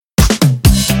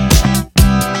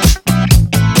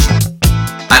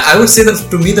I would say that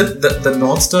to me that the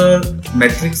North Star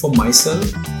metric for myself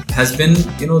has been,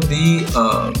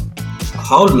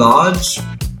 how large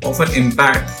of an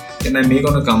impact can I make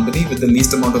on a company with the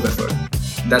least amount of effort.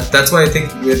 That's why I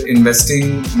think we're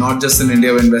investing not just in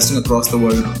India, we're investing across the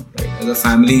world now. Right? As a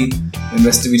family,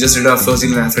 we just did our first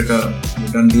deal in Africa.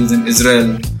 We've done deals in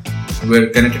Israel. We're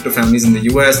connected to families in the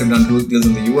US. We've done deals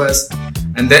in the US,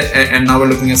 and now we're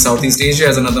looking at Southeast Asia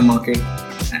as another market.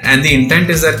 And the intent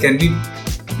is that can we,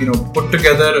 put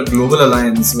together a global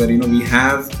alliance where we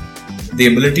have the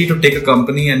ability to take a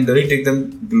company and really take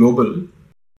them global.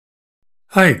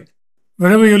 Hi,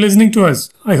 wherever you're listening to us,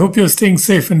 I hope you're staying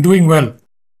safe and doing well.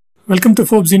 Welcome to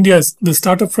Forbes India's The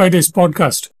Startup Fridays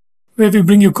podcast, where we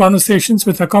bring you conversations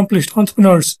with accomplished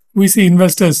entrepreneurs, VC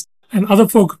investors, and other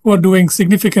folk who are doing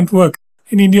significant work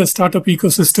in India's startup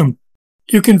ecosystem.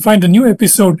 You can find a new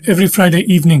episode every Friday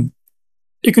evening.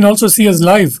 You can also see us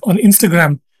live on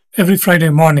Instagram every Friday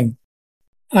morning.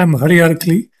 I'm Hari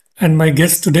Arakli, and my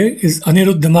guest today is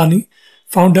Anirudh Damani,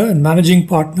 founder and managing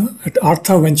partner at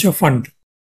Artha Venture Fund.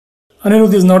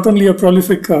 Anirudh is not only a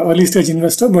prolific early-stage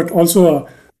investor, but also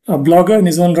a blogger in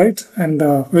his own right, and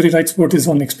where he writes about his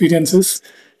own experiences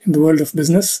in the world of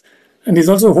business. And he's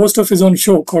also host of his own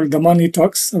show called Damani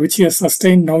Talks, which he has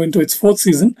sustained now into its 4th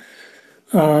season,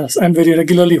 and where he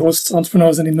regularly hosts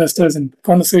entrepreneurs and investors in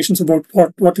conversations about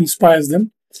what inspires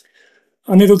them.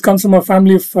 Anirudh comes from a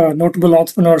family of notable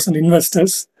entrepreneurs and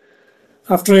investors.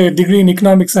 After a degree in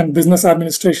economics and business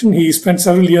administration, he spent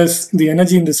several years in the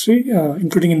energy industry,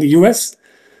 including in the US,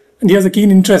 and he has a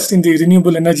keen interest in the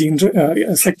renewable energy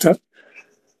sector.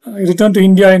 He returned to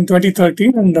India in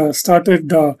 2013 and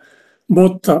started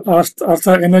both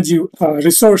Artha Energy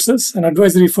Resources, an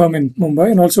advisory firm in Mumbai,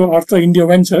 and also Artha India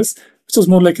Ventures, which was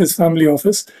more like his family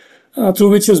office, through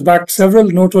which he has backed several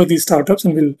noteworthy startups,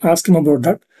 and we'll ask him about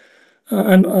that.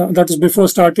 And that was before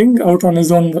starting out on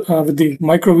his own with the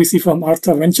micro VC firm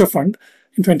Artha Venture Fund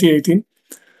in 2018.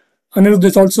 Anirudh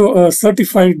is also a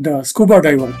certified scuba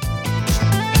diver.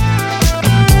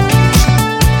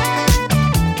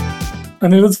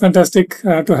 Anirudh, fantastic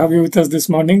to have you with us this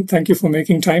morning. Thank you for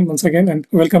making time once again, and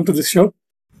welcome to this show.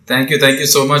 Thank you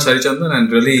so much, Harichandran,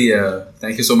 and really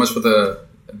thank you so much for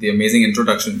the amazing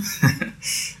introduction.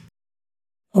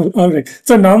 All right.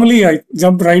 So normally I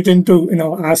jump right into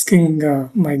asking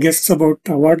my guests about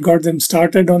what got them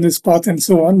started on this path and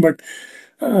so on. But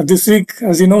this week,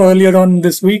 as you know, earlier on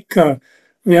this week,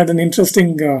 we had an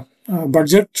interesting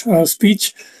budget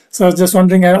speech. So I was just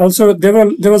wondering. Also,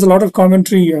 there was a lot of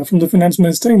commentary from the finance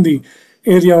minister in the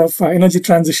area of energy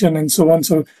transition and so on.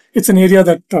 So it's an area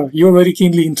that you're very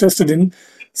keenly interested in.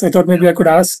 So I thought maybe I could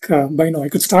I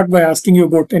could start by asking you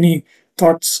about any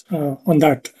thoughts on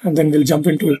that, and then we'll jump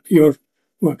into your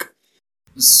work.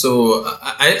 So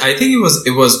I think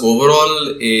it was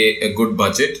overall a good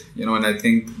budget, and I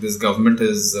think this government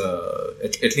has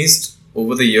at least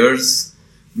over the years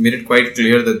made it quite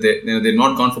clear that they've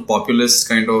not gone for populist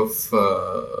kind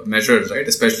of measures, right?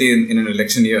 Especially in an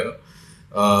election year.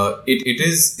 It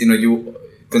is you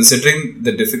considering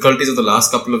the difficulties of the last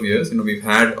couple of years. We've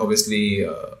had obviously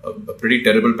a pretty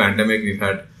terrible pandemic. We've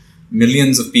had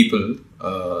millions of people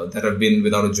that have been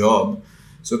without a job.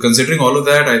 So considering all of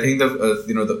that, I think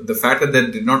the fact that they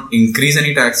did not increase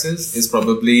any taxes is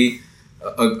probably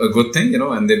a good thing,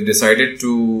 and they've decided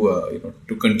to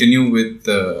continue with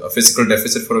a fiscal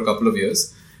deficit for a couple of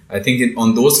years. I think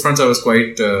on those fronts, I was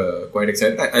quite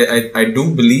excited. I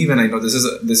do believe, and I know this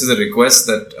is a request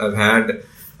that I've had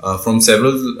from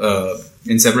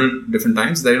in several different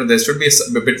times, that there should be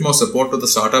a bit more support to the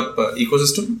startup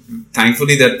ecosystem.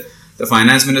 Thankfully, that the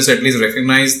finance minister at least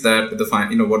recognized that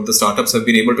what the startups have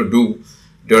been able to do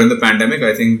during the pandemic.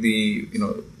 I think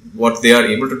what they are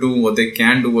able to do, what they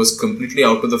can do, was completely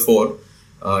out to the fore.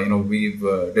 We've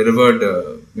delivered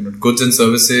goods and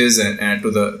services and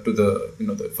to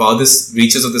the farthest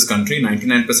reaches of this country.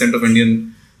 99% of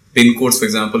Indian PIN codes, for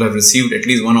example, have received at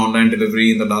least one online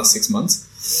delivery in the last 6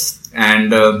 months,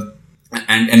 and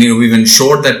we've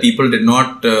ensured that people did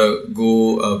not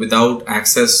go without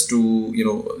access to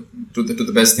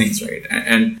the best things, right?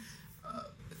 And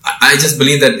I just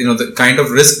believe that the kind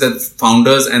of risk that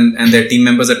founders and their team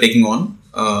members are taking on,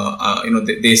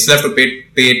 they still have to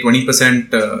pay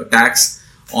 20% tax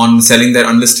on selling their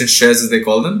unlisted shares, as they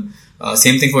call them.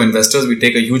 Same thing for investors. We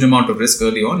take a huge amount of risk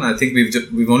early on. I think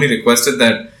we've only requested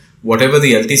that whatever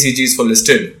the LTCGs for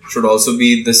listed should also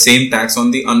be the same tax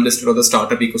on the unlisted or the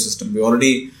startup ecosystem. We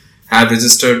already have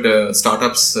registered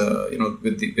startups,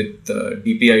 with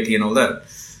DPIT and all that.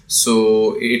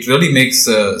 So it really makes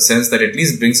sense that at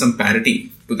least bring some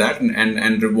parity to that,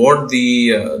 and reward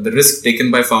the risk taken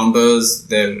by founders,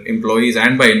 their employees,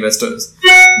 and by investors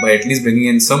by at least bringing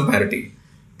in some parity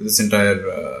to this entire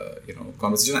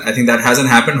conversation. I think that hasn't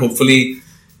happened. Hopefully,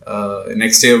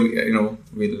 next year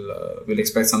we'll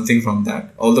expect something from that.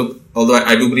 Although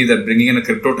I do believe that bringing in a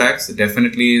crypto tax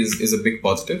definitely is a big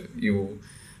positive. You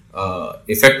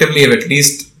effectively have at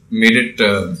least made it.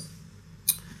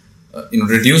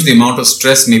 Reduce the amount of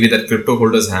stress maybe that crypto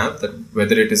holders have, that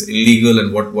whether it is illegal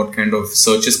and what kind of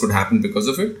searches could happen because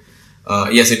of it.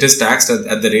 Yes, it is taxed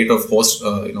at the rate of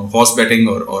horse betting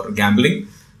or gambling,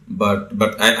 but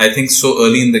I think so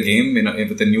early in the game,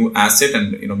 with a new asset,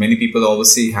 and many people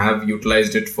obviously have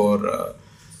utilized it for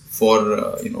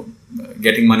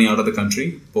getting money out of the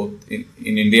country, both in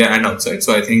India and outside.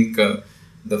 So I think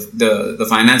the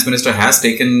finance minister has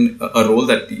taken a role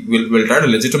that will try to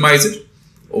legitimize it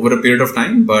over a period of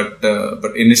time, but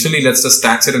initially let's just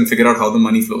tax it and figure out how the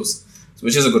money flows,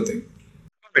 which is a good thing.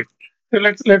 Right. So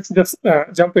let's just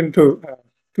jump into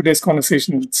today's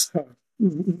conversation's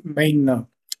main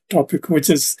topic, which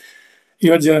is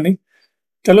your journey.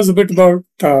 Tell us a bit about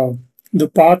the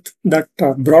path that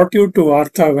brought you to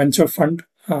Artha Venture Fund.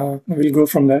 We'll go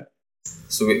from there.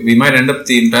 So we might end up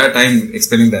the entire time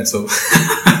explaining that.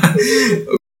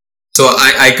 So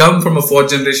I come from a fourth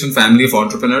generation family of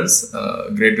entrepreneurs.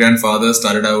 Great grandfather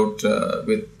started out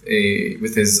with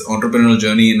his entrepreneurial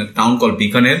journey in a town called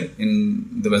Bikaner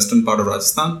in the western part of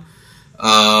Rajasthan.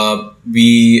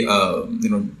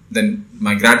 Then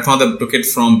my grandfather took it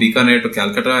from Bikaner to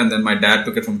Calcutta, and then my dad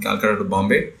took it from Calcutta to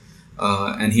Bombay.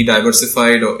 And he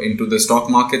diversified into the stock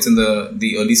markets in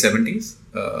the early 70s.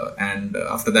 And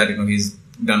after that, he's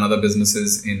done other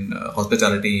businesses in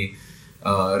hospitality,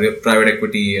 private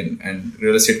equity, and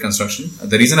real estate construction.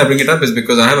 The reason I bring it up is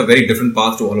because I have a very different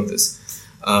path to all of this.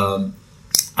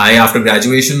 After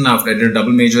graduation, after I did a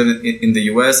double major in the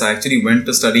US, I actually went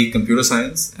to study computer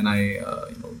science, and I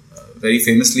very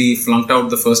famously flunked out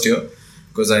the first year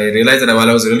because I realized that while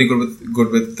I was really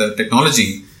good with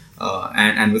technology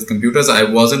and with computers, I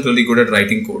wasn't really good at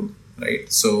writing code.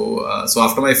 Right. So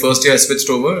after my first year, I switched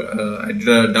over. I did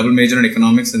a double major in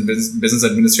economics and business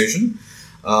administration.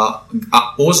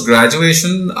 Post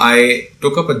graduation, I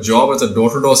took up a job as a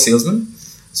door-to-door salesman.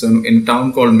 So in a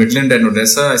town called Midland and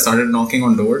Odessa, I started knocking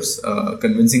on doors,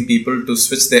 convincing people to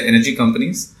switch their energy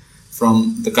companies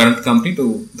from the current company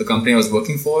to the company I was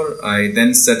working for. I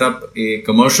then set up a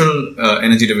commercial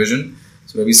energy division,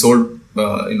 so where we sold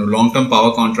long-term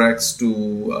power contracts to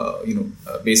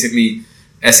basically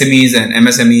SMEs and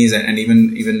MSMEs and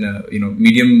even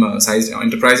medium-sized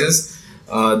enterprises.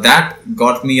 That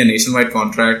got me a nationwide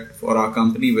contract for our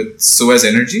company with Suez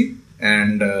Energy,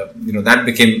 and that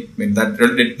became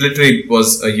it literally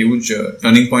was a huge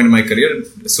turning point in my career.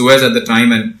 Suez at the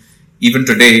time and even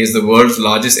today is the world's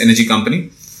largest energy company,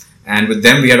 and with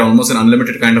them we had almost an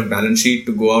unlimited kind of balance sheet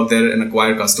to go out there and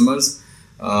acquire customers.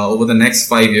 Over the next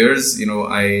 5 years,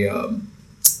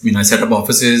 I set up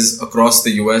offices across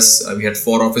the US. We had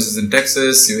 4 offices in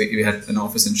Texas. We had an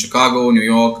office in Chicago, New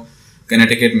York,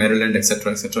 Connecticut, Maryland,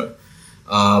 etc., etc.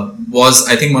 Was,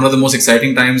 I think, one of the most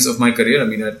exciting times of my career.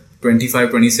 At 25,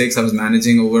 26, I was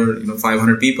managing over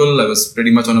 500 people. I was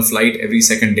pretty much on a flight every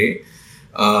second day.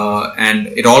 And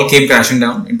it all came crashing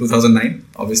down in 2009,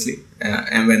 obviously,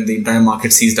 and when the entire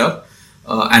market seized up.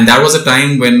 And that was a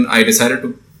time when I decided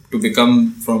to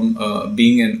become from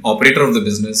being an operator of the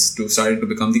business to starting to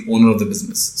become the owner of the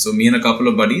business. So me and a couple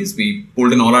of buddies, we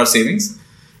pulled in all our savings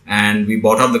and we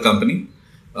bought out the company.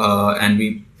 And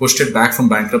we pushed it back from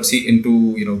bankruptcy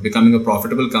into becoming a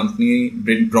profitable company,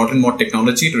 brought in more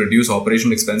technology to reduce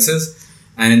operational expenses,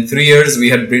 and in 3 years we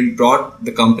had brought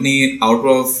the company out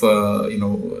of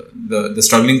the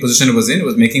struggling position it was in. It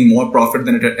was making more profit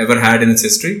than it had ever had in its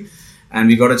history, and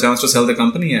we got a chance to sell the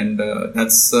company, and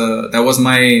that was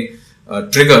my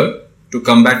trigger to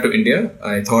come back to India.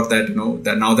 I thought that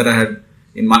that now that I had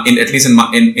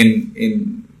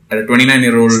at a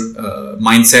 29-year-old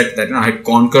mindset that I had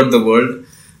conquered the world,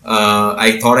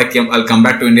 I thought I'll come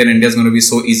back to India, and India is going to be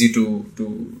so easy to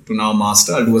now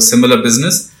master. I'll do a similar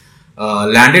business.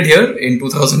 Landed here in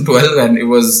 2012, and it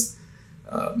was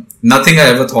nothing I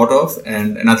ever thought of,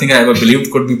 and nothing I ever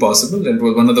believed could be possible. And it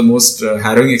was one of the most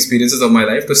harrowing experiences of my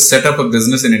life to set up a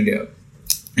business in India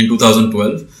in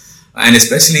 2012, and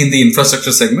especially in the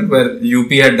infrastructure segment where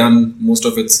UP had done most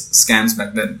of its scams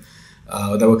back then.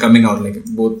 That were coming out, like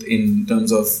both in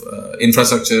terms of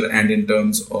infrastructure and in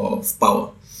terms of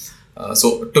power.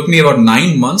 So it took me about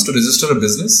 9 months to register a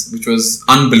business, which was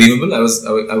unbelievable.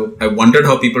 I wondered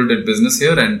how people did business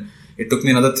here, and It took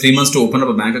me another 3 months to open up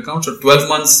a bank account. So 12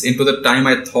 months into the time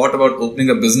I thought about opening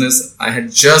a business, I had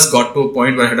just got to a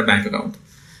point where I had a bank account,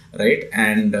 right?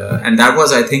 And that was,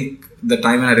 I think, the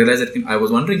time when I realized that I was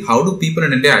wondering, how do people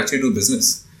in India actually do business,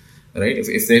 right?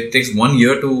 If it takes 1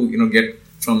 year to get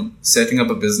from setting up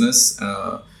a business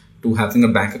to having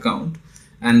a bank account,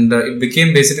 and it became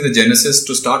basically the genesis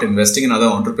to start investing in other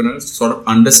entrepreneurs to sort of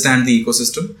understand the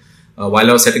ecosystem while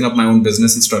I was setting up my own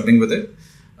business and struggling with it.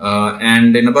 And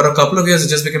in about a couple of years, it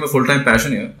just became a full-time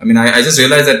passion here. I mean, I just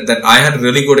realized that I had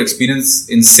really good experience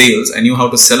in sales. I knew how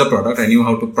to sell a product. I knew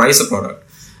how to price a product.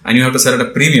 I knew how to sell at a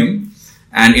premium.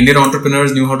 And Indian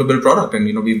entrepreneurs knew how to build product. And,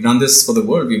 we've done this for the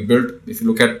world. We've built, if you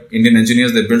look at Indian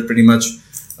engineers, they built pretty much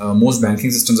most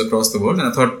banking systems across the world. And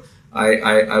I thought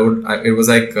it was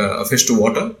like a fish to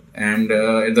water. And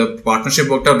the partnership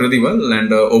worked out really well.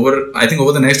 And over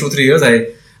the next 2-3 years,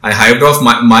 I hived off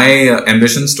my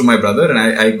ambitions to my brother, and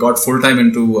I got full-time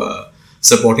into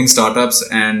supporting startups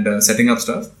and setting up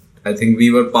stuff. I think we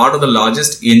were part of the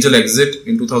largest angel exit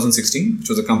in 2016, which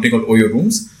was a company called Oyo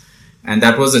Rooms. And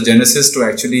that was the genesis to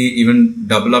actually even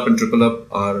double up and triple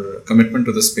up our commitment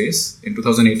to the space. In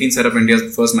 2018, set up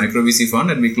India's first micro VC fund,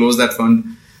 and we closed that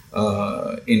fund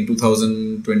in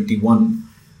 2021.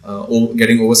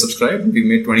 Getting oversubscribed. We've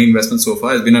made 20 investments so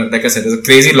far. It's been, like I said, it's a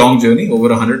crazy long journey. Over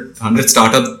 100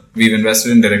 startups we've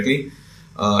invested in directly,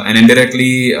 and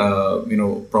indirectly,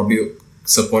 probably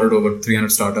supported over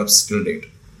 300 startups till date.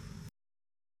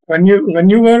 When you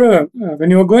were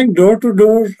going door to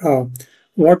door,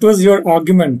 what was your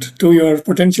argument to your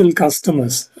potential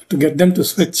customers to get them to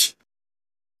switch?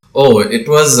 Oh, it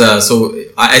was, so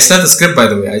I still have the script, by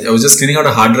the way. I was just cleaning out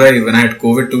a hard drive when I had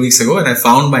COVID 2 weeks ago, and I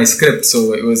found my script.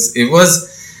 So it was,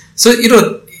 so,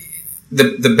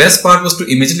 the best part was to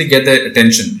immediately get their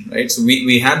attention, right? So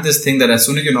we had this thing that as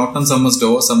soon as you knocked on someone's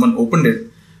door, someone opened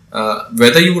it.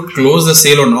 Whether you would close the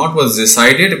sale or not was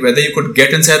decided whether you could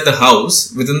get inside the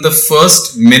house within the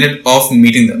first minute of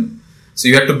meeting them. So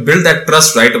you had to build that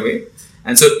trust right away.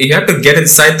 And so you have to get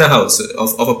inside the house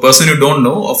of a person you don't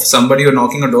know, of somebody you're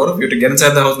knocking a door of. You have to get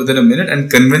inside the house within a minute and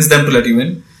convince them to let you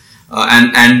in.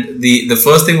 And the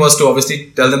first thing was to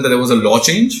obviously tell them that there was a law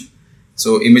change.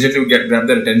 So immediately grab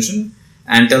their attention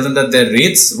and tell them that their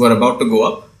rates were about to go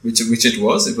up, which it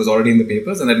was. It was already in the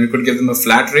papers, and that we could give them a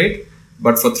flat rate,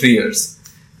 but for 3 years.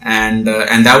 And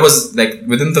that was like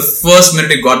within the first minute,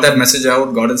 we got that message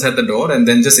out, got inside the door, and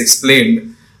then just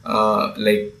explained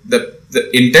the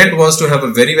intent was to have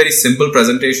a very, very simple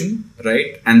presentation,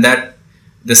 right? And that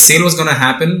the sale was going to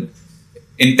happen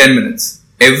in 10 minutes.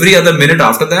 Every other minute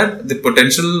after that, the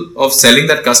potential of selling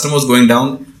that customer was going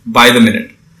down by the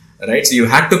minute, right? So you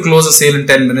had to close a sale in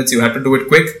 10 minutes. You had to do it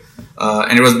quick.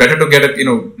 And it was better to get I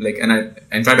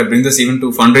bring this even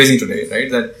to fundraising today, right?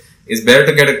 That it's better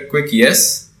to get a quick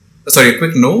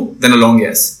no than a long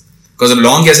yes. Because the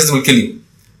long yeses will kill you.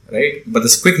 Right, but the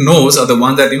quick no's are the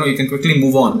ones that you can quickly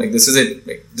move on. Like, this is it.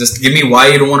 Like, just give me why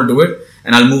you don't want to do it,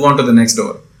 and I'll move on to the next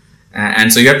door.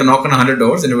 And so you have to knock on 100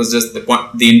 doors, and it was just the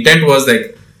point. The intent was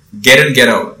like, get in, get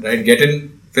out. Right, get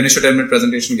in, finish your 10-minute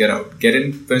presentation, get out. Get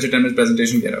in, finish your 10-minute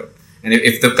presentation, get out. And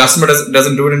if the customer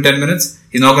doesn't do it in 10 minutes,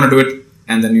 he's not going to do it,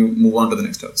 and then you move on to the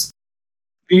next house.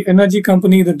 The energy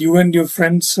company that you and your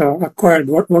friends acquired,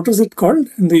 what was it called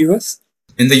in the US?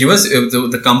 In the US,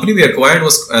 the company we acquired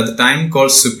was at the time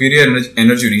called Superior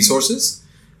Energy Resources,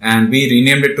 and we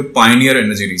renamed it to Pioneer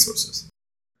Energy Resources.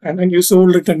 And then you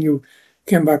sold it and you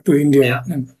came back to India. Yeah.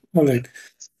 And, all right.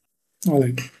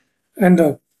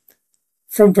 And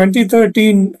from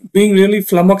 2013, being really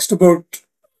flummoxed about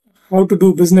how to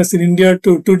do business in India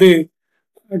to today,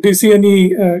 do you see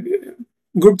any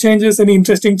good changes, any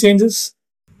interesting changes?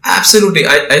 Absolutely.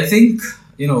 I think,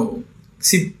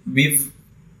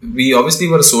 we obviously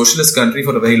were a socialist country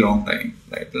for a very long time,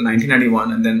 right? Till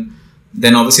 1991, and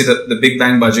then obviously the Big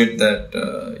Bang budget that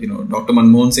Dr.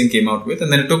 Manmohan Singh came out with,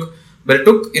 and then it took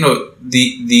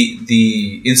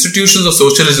the institutions of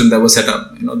socialism that were set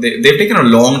up. They've taken a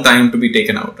long time to be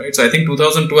taken out, right? So I think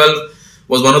 2012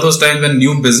 was one of those times when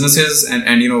new businesses and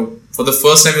for the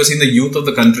first time you're seeing the youth of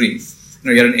the country.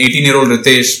 You had an 18-year-old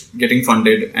Ritesh getting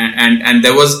funded, and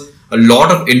there was a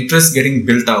lot of interest getting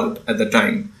built out at the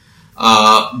time.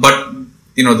 But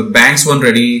the banks weren't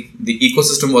ready, the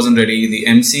ecosystem wasn't ready, the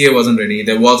MCA wasn't ready,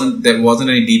 there wasn't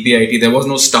any DPIT, there was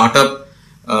no startup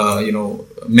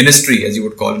ministry, as you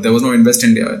would call it. There was no Invest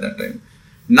India at that time.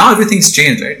 Now everything's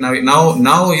changed, right? Now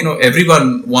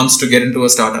everyone wants to get into a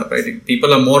startup, right?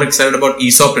 People are more excited about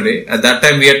ESOP today. At that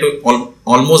time, we had to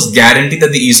almost guarantee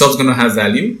that the ESOP is going to have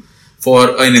value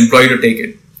for an employee to take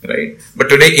it, right? But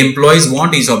today, employees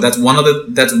want ESOP. That's one of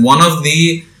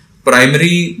the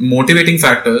primary motivating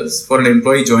factors for an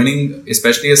employee joining,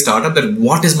 especially a startup, that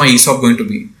what is my ESOP going to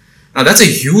be? Now that's a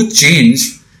huge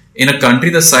change in a country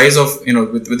the size of,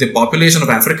 with the population of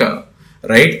Africa,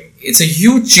 right? It's a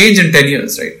huge change in 10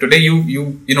 years, right? Today,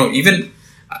 even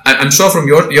I'm sure from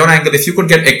your angle, if you could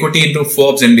get equity into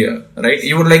Forbes India, right?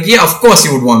 You would like, yeah, of course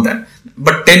you would want that.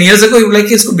 But 10 years ago, you would like,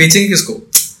 isko bechenge kisko,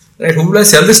 right? Who will I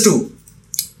sell this to?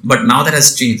 But now that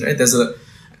has changed, right?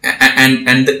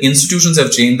 And the institutions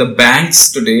have changed. The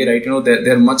banks today, right?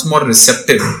 They're much more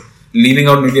receptive, leaving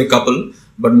out maybe a couple,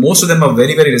 but most of them are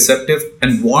very, very receptive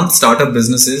and want startup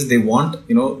businesses. They want,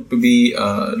 to be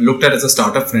looked at as a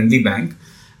startup friendly bank.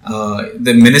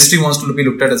 The ministry wants to be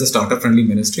looked at as a startup friendly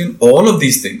ministry, and all of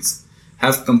these things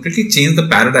have completely changed the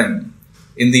paradigm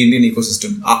in the Indian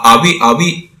ecosystem. Are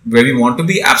we where we want to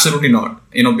be? Absolutely not.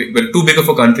 We're too big of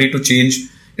a country to change,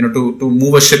 to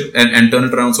move a ship and turn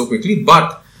it around so quickly.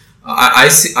 But I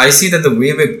see that the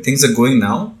way where things are going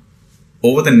now,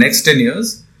 over the next 10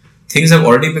 years, things have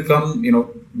already become,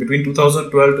 between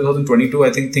 2012 2022,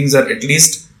 I think things are at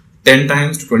least 10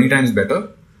 times to 20 times better.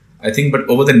 I think, but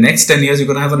over the next 10 years, you're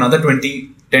going to have another 10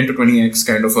 to 20x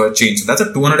kind of a change. So that's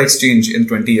a 200x change in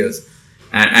 20 years.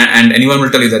 And anyone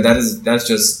will tell you that's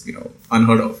just,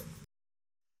 unheard of.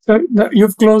 So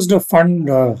you've closed a fund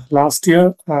last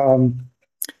year.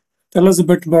 Tell us a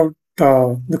bit about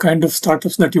the kind of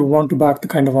startups that you want to back, the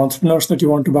kind of entrepreneurs that you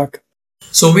want to back.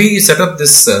 So we set up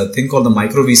this thing called the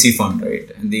Micro VC Fund, right?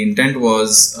 And the intent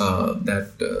was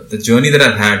that the journey that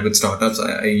I've had with startups,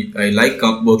 I like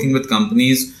working with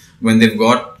companies when they've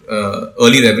got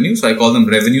early revenue. So I call them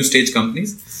revenue stage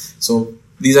companies. So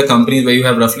these are companies where you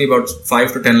have roughly about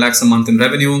 5 to 10 lakhs a month in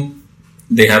revenue.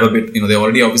 They have a bit, they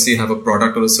already obviously have a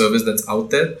product or a service that's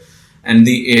out there. And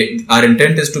our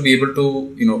intent is to be able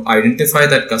to, identify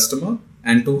that customer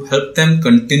and to help them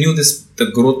continue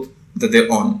the growth that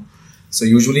they're on. So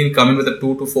usually we come in with a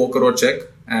 2 to 4 crore check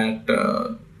at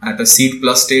a seed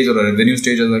plus stage or a revenue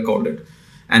stage, as I called it.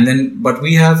 And then, but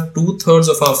we have 2/3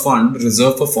 of our fund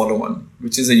reserved for follow-on,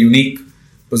 which is a unique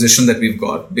position that we've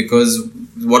got, because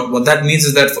what that means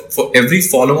is that for every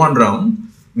follow-on round,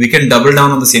 we can double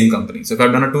down on the same company. So if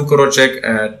I've done a 2 crore check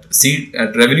at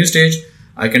revenue stage,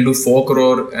 I can do 4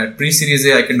 crore at pre-series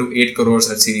A, I can do 8 crores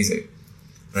at series A.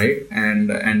 Right,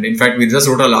 and in fact, we just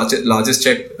wrote our largest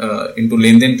check into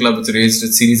Lendin Club, which raised at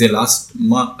Series A last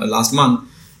month,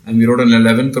 and we wrote an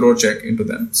 11 crore check into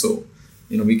them. So,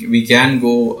 we can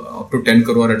go up to 10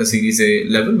 crore at a Series A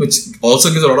level, which also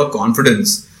gives a lot of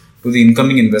confidence to the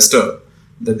incoming investor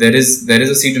that there is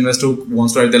a seed investor who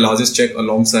wants to write the largest check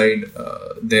alongside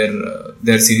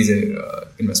their Series A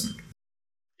investment.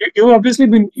 You've obviously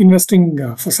been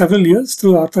investing for several years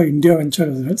through Artha India Venture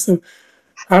as well. So,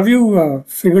 have you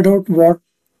figured out what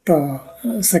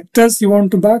sectors you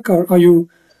want to back, or are you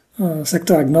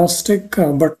sector agnostic?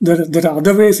 But there are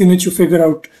other ways in which you figure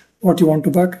out what you want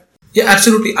to back. Yeah,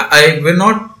 absolutely.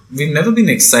 We've never been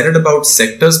excited about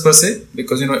sectors per se,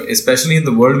 because especially in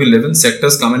the world we live in,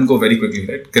 sectors come and go very quickly.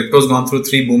 Right, crypto's gone through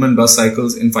 3 boom and bust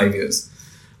cycles in 5 years.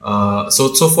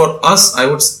 So for us,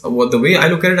 the way I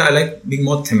look at it, I like being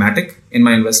more thematic in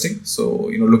my investing. So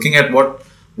looking at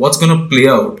what's going to play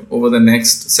out over the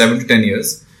next 7 to 10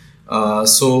 years.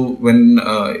 So when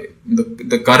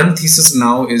the current thesis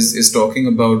now is talking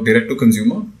about direct to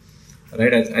consumer,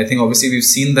 right? I think obviously we've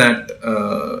seen that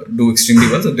do extremely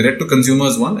well. So direct to consumer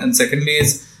is one, and secondly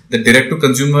is the direct to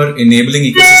consumer enabling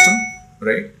ecosystem,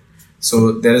 right?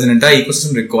 So there is an entire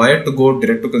ecosystem required to go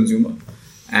direct to consumer,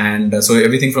 and so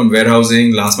everything from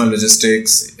warehousing, last mile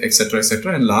logistics, etc.,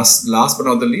 and last but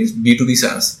not the least, B2B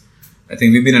SaaS. I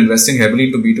think we've been investing heavily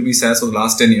into B2B SaaS for the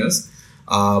last 10 years.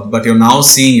 But you're now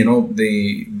seeing,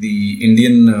 the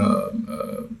Indian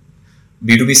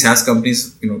B2B SaaS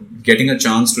companies, getting a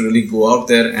chance to really go out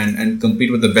there and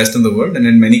compete with the best in the world, and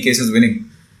in many cases winning.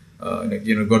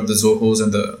 Got the Zohos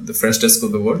and the Freshdesk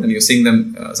of the world, and you're seeing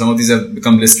them. Some of these have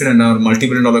become listed and are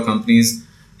multi-billion-dollar companies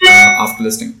after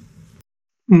listing.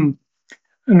 And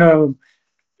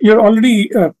you're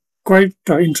already quite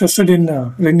interested in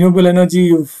renewable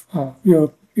energy.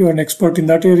 You're an expert in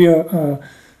that area.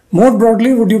 More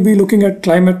broadly, would you be looking at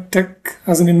climate tech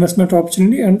as an investment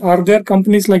opportunity? And are there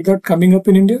companies like that coming up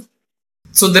in India?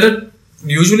 So there are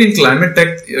usually in climate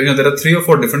tech, there are 3 or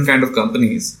 4 different kind of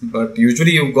companies, but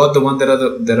usually you've got the one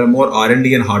that are more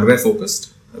R&D and hardware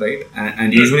focused, right?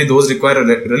 And usually those require a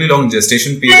really long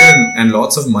gestation period and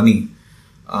lots of money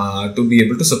to be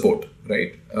able to support,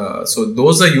 right? So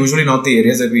those are usually not the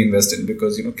areas that we invest in,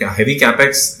 because heavy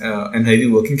capex and heavy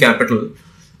working capital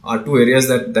are 2 areas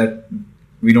that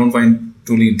we don't find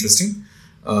truly interesting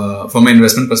from an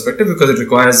investment perspective, because it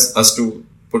requires us to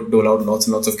dole out lots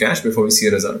and lots of cash before we see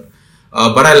a result.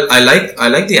 But I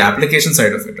like the application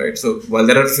side of it, right? So while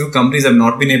there are a few companies I've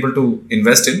not been able to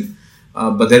invest in,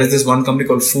 but there is this one company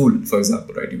called Fool, for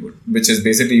example, right? Which is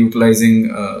basically utilizing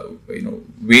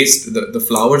waste, the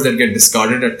flowers that get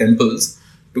discarded at temples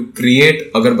to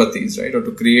create agarbattis, right? Or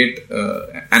to create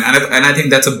and I think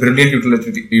that's a brilliant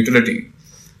utility,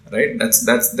 right?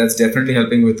 That's definitely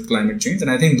helping with climate change.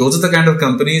 And I think those are the kind of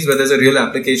companies where there's a real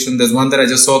application. There's one that I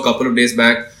just saw a couple of days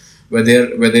back where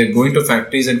they're going to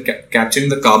factories and capturing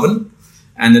the carbon,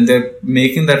 and then they're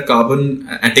making that carbon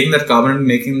and taking that carbon and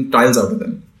making tiles out of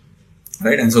them,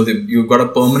 right? And so you've got a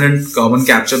permanent carbon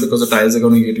capture because the tiles are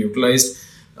going to get utilized.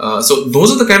 So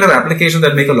those are the kind of applications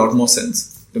that make a lot more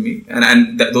sense to me,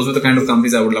 and those are the kind of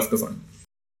companies I would love to fund.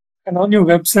 And on your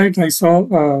website, I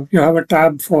saw you have a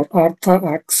tab for Artha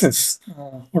Access.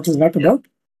 What is that about?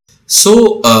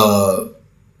 So,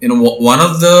 one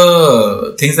of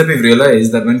the things that we've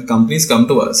realized that when companies come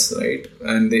to us, right,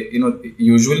 and they,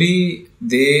 usually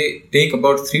they take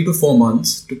about 3 to 4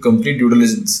 months to complete due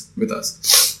diligence with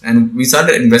us. And we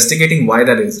started investigating why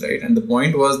that is, right? And the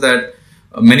point was that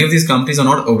many of these companies are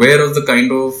not aware of the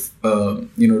kind of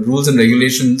rules and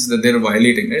regulations that they're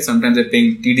violating, right? Sometimes they're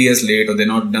paying TDS late, or they're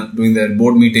not doing their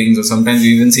board meetings, or sometimes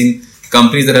we've even seen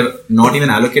companies that have not even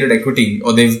allocated equity,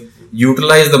 or they've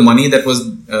utilized the money that was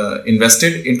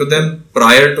invested into them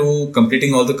prior to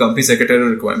completing all the company secretarial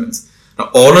requirements. Now,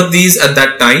 all of these at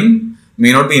that time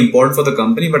may not be important for the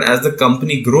company, but as the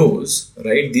company grows,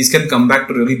 right, these can come back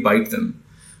to really bite them.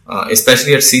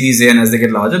 Especially at Series A and as they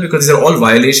get larger, because these are all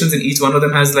violations and each one of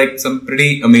them has like some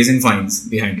pretty amazing fines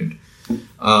behind it.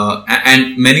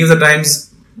 And many of the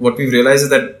times what we've realized is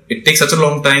that it takes such a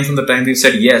long time from the time we've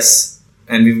said yes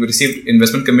and we've received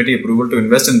investment committee approval to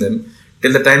invest in them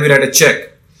till the time we write a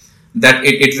check, that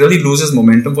it really loses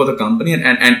momentum for the company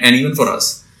and even for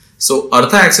us. So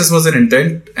Artha Access was an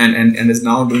intent and is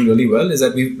now doing really well, is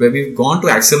that we've gone to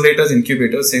accelerators,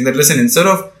 incubators, saying that, listen, instead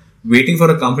of waiting for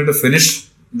a company to finish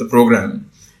the program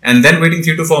and then waiting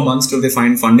 3 to 4 months till they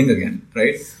find funding again,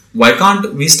 right? Why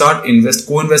can't we start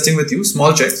co-investing with you,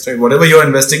 small checks, right? Whatever you're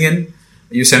investing in,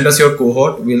 you send us your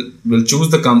cohort, we'll choose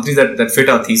the companies that fit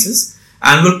our thesis,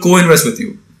 and we'll co-invest with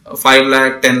you. 5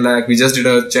 lakh, 10 lakh, we just did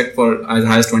a check for as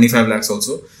high as 25 lakhs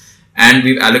also. And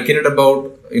we've allocated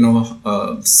about,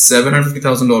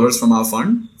 $750,000 from our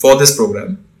fund for this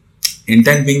program.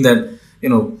 Intent being that,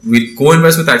 we'll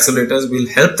co-invest with accelerators, we'll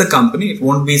help the company. It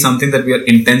won't be something that we are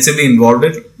intensively involved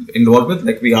with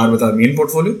like we are with our main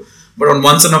portfolio. But on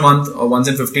once in a month or once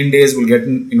in 15 days, we'll get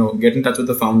in touch with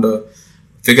the founder,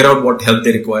 figure out what help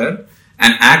they require,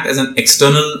 and act as an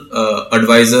external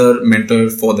advisor, mentor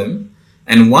for them.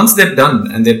 And once they're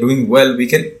done and they're doing well, we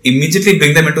can immediately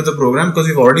bring them into the program because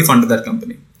we've already funded that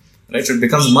company, right? So it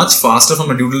becomes much faster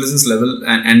from a due diligence level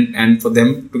and for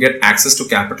them to get access to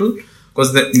capital.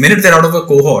 Because the minute they're out of a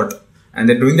cohort and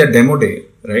they're doing their demo day,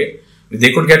 right,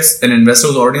 they could get an investor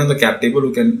who's already on the cap table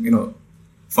who can,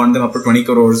 fund them up to 20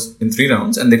 crores in 3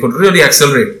 rounds, and they could really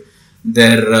accelerate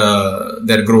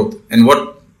their growth. And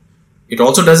what it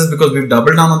also does is, because we've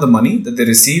doubled down on the money that they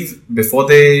receive before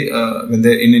when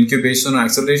they're in incubation or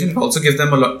acceleration, it also gives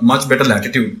them a much better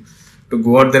latitude to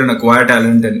go out there and acquire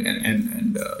talent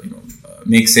and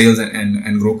make sales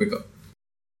and grow quicker.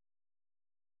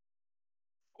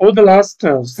 Over the last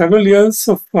several years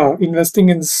of investing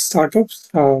in startups,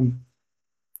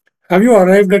 have you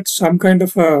arrived at some kind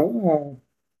of a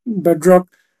bedrock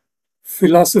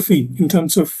philosophy in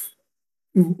terms of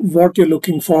what you're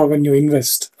looking for when you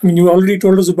invest? I mean, you already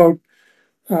told us about,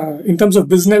 in terms of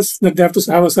business, that they have to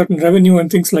have a certain revenue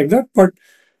and things like that, but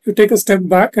you take a step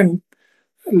back and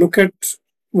look at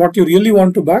what you really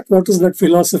want to back. What is that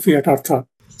philosophy at Artha?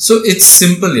 So it's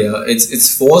simple, yeah.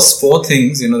 It's four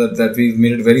things, that we've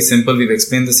made it very simple. We've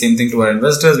explained the same thing to our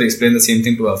investors. We explained the same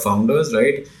thing to our founders,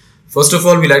 right? First of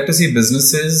all, we like to see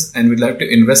businesses and we'd like to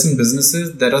invest in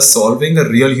businesses that are solving a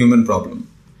real human problem,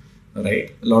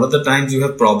 right? A lot of the times you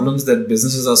have problems that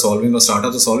businesses are solving or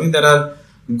startups are solving that are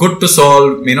good to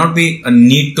solve, may not be a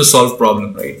need to solve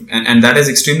problem, right? And that is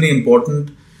extremely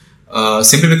important.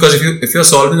 Simply because if you're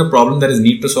solving a problem that is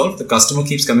need to solve, the customer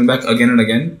keeps coming back again and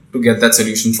again to get that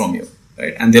solution from you,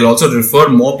 right? And they'll also refer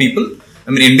more people.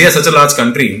 I mean, India is such a large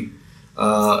country,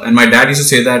 and my dad used to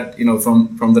say that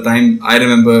from the time I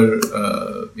remember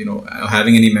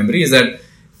having any memory, is that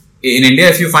in India,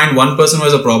 if you find one person who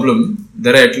has a problem,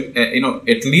 there are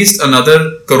at least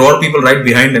another crore people right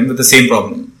behind him with the same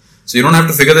problem. So you don't have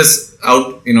to figure this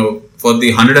out for the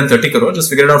 130 crore, just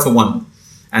figure it out for one.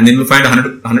 And then you'll find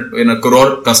 100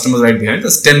 crore customers right behind.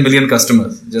 That's 10 million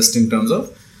customers just in terms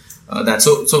of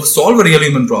So solve a real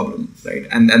human problem, right?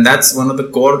 And that's one of the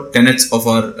core tenets of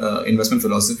our investment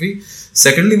philosophy.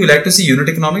 Secondly, we like to see unit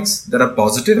economics that are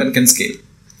positive and can scale,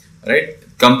 right?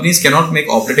 Companies cannot make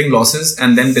operating losses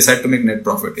and then decide to make net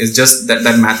profit. It's just that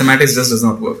mathematics just does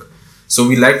not work. So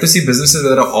we like to see businesses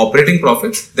that are operating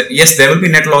profits. That, yes, there will be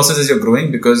net losses as you're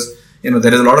growing because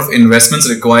there is a lot of investments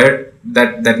required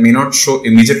that may not show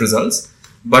immediate results.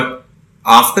 But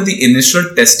after the initial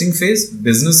testing phase,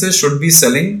 businesses should be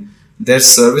selling their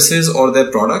services or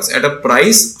their products at a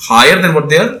price higher than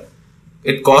what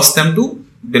it costs them to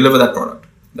deliver that product,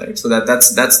 right? So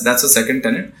that's the second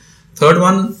tenet. Third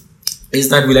one is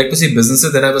that we like to see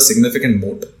businesses that have a significant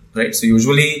moat, right? So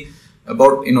usually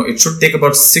it should take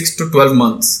about 6 to 12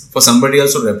 months for somebody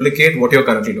else to replicate what you're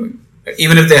currently doing, right?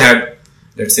 Even if they had,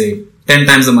 let's say, 10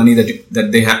 times the money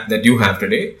that you have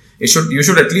today, you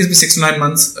should at least be 6 to 9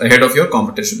 months ahead of your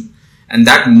competition. And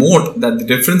that moat, that the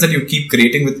difference that you keep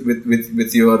creating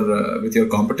with your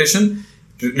competition,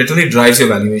 literally drives your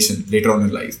valuation later on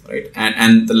in life, right?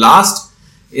 And the last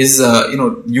is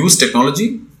use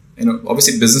technology.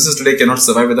 Obviously businesses today cannot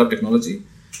survive without technology,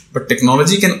 but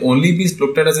technology can only be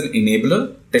looked at as an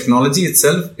enabler. Technology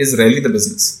itself is rarely the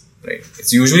business, right?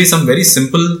 It's usually some very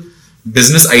simple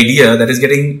business idea that is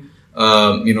getting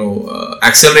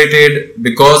accelerated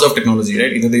because of technology,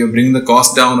 right? Either you're bringing the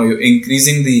cost down or you're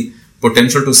increasing the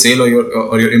potential to sell,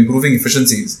 or you're improving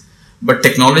efficiencies. But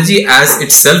technology as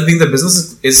itself being the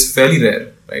business is fairly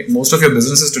rare, right? Most of your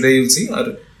businesses today you'll see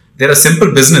they're a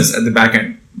simple business at the back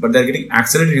end, but they're getting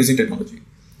accelerated using technology,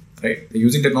 right? They're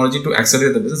using technology to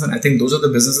accelerate the business, and I think those are the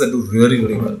businesses that do really,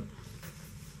 really well.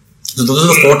 So those are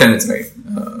the four tenets, right,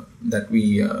 that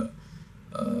we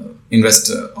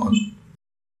invest on.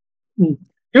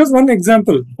 Here's one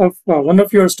example of one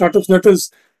of your startups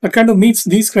that kind of meets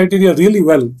these criteria really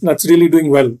well. That's really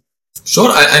doing well. Sure.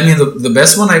 I mean, the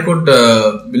best one I could,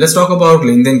 let's talk about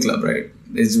LinkedIn Club, right?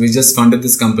 We just funded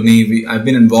this company. I've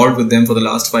been involved with them for the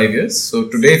last 5 years. So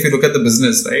today, if you look at the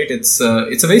business, right, it's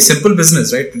a very simple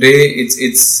business, right? Today,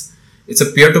 it's a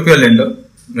peer-to-peer lender,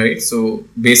 right? So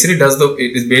basically does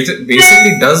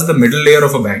the middle layer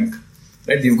of a bank,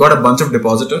 right? You've got a bunch of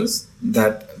depositors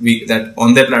that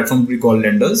on their platform we call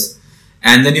lenders,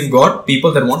 and then you've got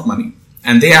people that want money,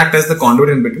 and they act as the conduit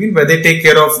in between, where they take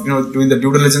care of doing the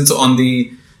due diligence on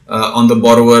the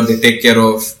borrower. They take care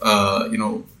of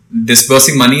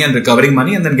dispersing money and recovering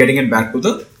money and then getting it back to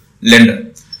the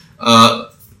lender.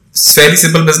 It's fairly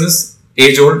simple business,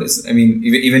 age old. I mean,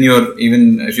 even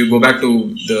if you go back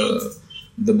to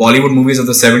the Bollywood movies of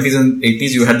the 70s and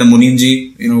 80s, you had the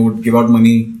Munimji, would give out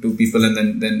money to people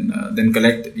and then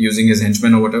collect using his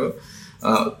henchmen or whatever.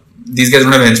 These guys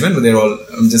don't have henchmen, but they're all.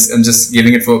 I'm just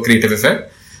giving it for creative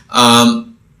effect.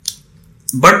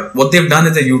 But what they've done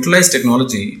is they utilize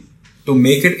technology to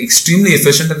make it extremely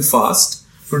efficient and fast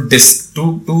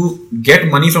to get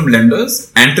money from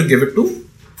lenders and to give it to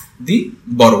the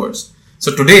borrowers.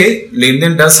 So today,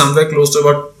 LaneDen does somewhere close to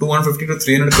about 250 to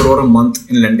 300 crore a month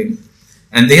in lending,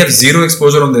 and they have zero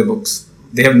exposure on their books.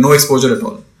 They have no exposure at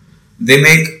all.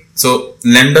 So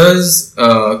lenders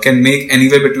can make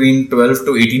anywhere between 12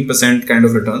 to 18% kind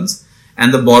of returns,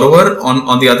 and the borrower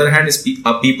on the other hand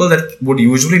are people that would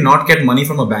usually not get money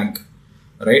from a bank,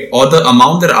 right? Or the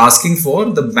amount they're asking for,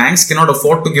 the banks cannot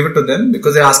afford to give it to them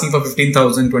because they're asking for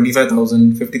 15,000,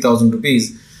 25,000, 50,000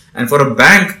 rupees. And for a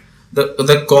bank,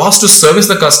 the cost to service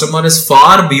the customer is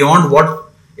far beyond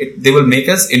what they will make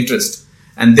as interest.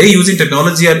 And they, using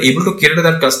technology, are able to cater to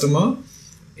that customer,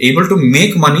 able to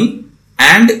make money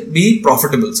and be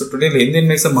profitable. So today, LaneDen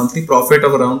makes a monthly profit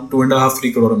of around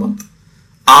 2.5-3 crore a month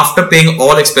after paying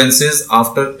all expenses,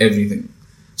 after everything.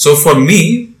 So for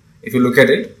me, if you look at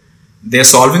it, they're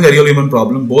solving a real human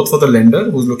problem, both for the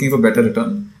lender who's looking for better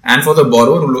return and for the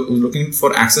borrower who's looking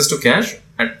for access to cash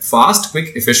at fast,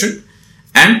 quick, efficient,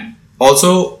 and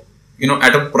also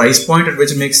at a price point at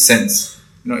which it makes sense.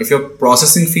 If your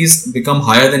processing fees become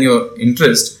higher than your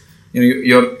interest,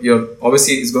 you're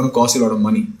obviously it's going to cost you a lot of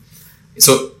money.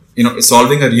 So it's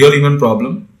solving a real human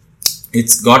problem.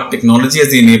 It's got technology as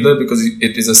the enabler because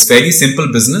it is a fairly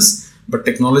simple business, but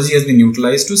technology has been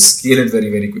utilized to scale it very,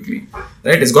 very quickly.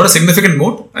 Right? It's got a significant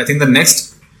moat. I think the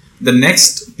next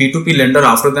P2P lender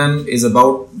after them is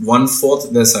about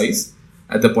 1/4 their size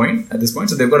at this point.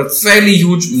 So they've got a fairly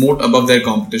huge moat above their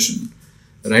competition,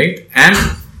 right? And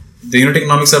the unit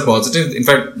economics are positive. In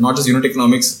fact, not just unit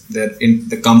economics,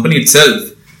 the company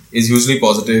itself is usually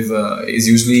positive, is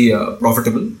usually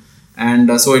profitable.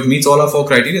 And so it meets all our 4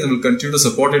 criteria, and we'll continue to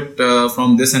support it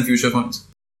from this and future funds.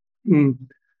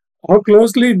 How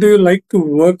closely do you like to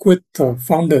work with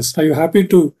founders? Are you happy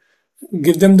to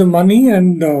give them the money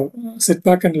and sit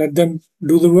back and let them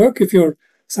do the work if you're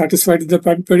satisfied with the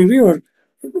pedigree, or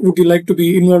would you like to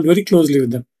be involved very closely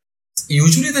with them?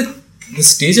 Usually, the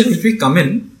stage at which we come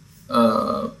in,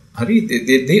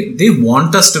 Hari, they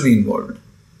want us to be involved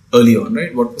early on,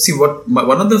 right?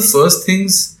 One of the first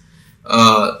things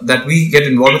that we get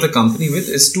involved with the company with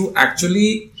is to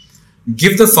actually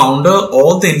give the founder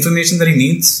all the information that he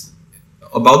needs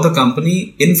about the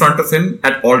company in front of him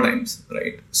at all times,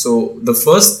 right? So the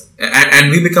first, and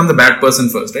we become the bad person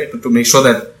first, right? To make sure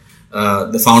that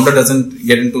the founder doesn't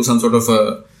get into some sort of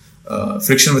a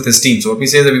friction with his team. So what we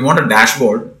say is that we want a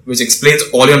dashboard which explains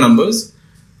all your numbers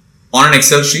on an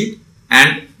Excel sheet,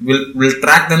 and we'll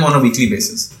track them on a weekly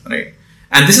basis, right?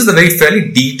 And this is a very fairly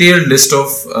detailed list of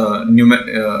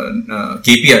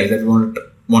KPIs that we want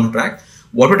to track.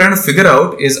 What we're trying to figure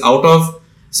out is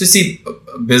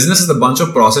business is a bunch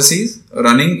of processes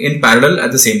running in parallel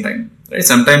at the same time, right?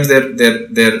 Sometimes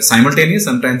they're simultaneous,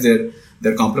 sometimes they're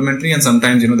complementary, and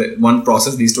sometimes one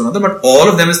process leads to another, but all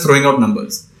of them is throwing out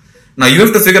numbers. Now you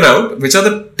have to figure out which are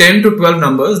the 10 to 12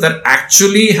 numbers that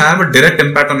actually have a direct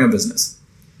impact on your business,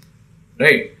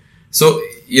 right? So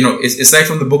it's like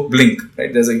from the book Blink,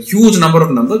 right? There's a huge number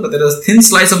of numbers, but there is a thin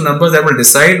slice of numbers that will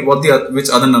decide which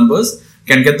other numbers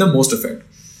can get the most effect.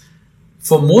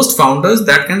 For most founders,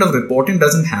 that kind of reporting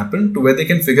doesn't happen to where they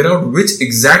can figure out which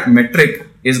exact metric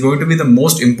is going to be the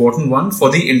most important one for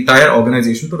the entire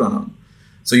organization to run on.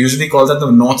 So usually calls that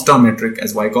the North Star metric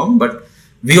as YCOM, but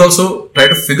we also try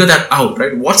to figure that out,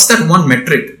 right? What's that one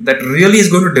metric that really is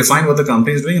going to define what the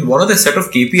company is doing, and what are the set of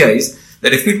KPIs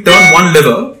that if we turn one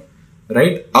lever,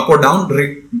 right, up or down,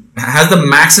 has the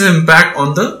maximum impact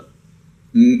on the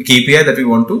KPI that we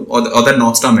want to, or that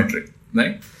North Star metric,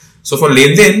 right? So for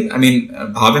Lendein,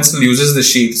 Bhavin still uses the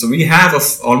sheet. So we have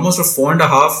almost a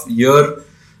 4.5 year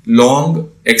long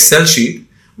Excel sheet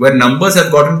where numbers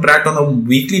have gotten tracked on a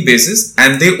weekly basis,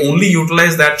 and they only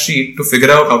utilize that sheet to figure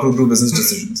out how to do business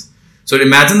decisions. So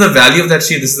imagine the value of that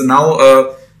sheet. This is now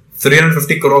a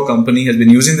 350 crore company, has been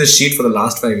using this sheet for the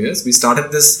last 5 years. We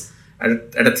started this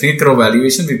at a 3 crore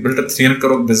valuation. We built a 300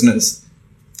 crore business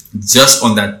just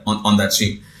on that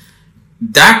sheet.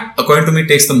 That, according to me,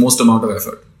 takes the most amount of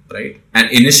effort. Right, and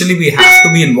initially we have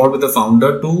to be involved with the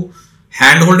founder to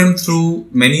handhold him through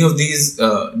many of these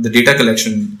the data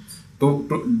collection,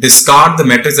 to discard the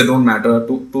metrics that don't matter,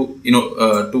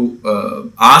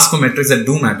 to ask for metrics that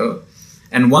do matter.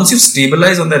 And once you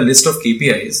stabilize on that list of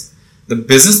KPIs, the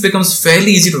business becomes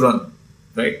fairly easy to run.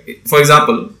 Right. For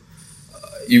example,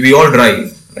 we all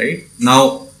drive. Right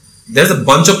now, there's a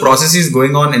bunch of processes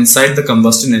going on inside the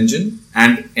combustion engine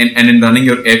and in running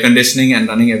your air conditioning and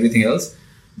running everything else.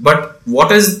 But what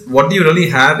do you really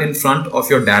have in front of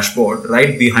your dashboard,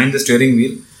 right behind the steering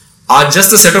wheel, are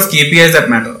just a set of KPIs that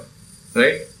matter,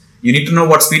 right? You need to know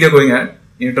what speed you're going at.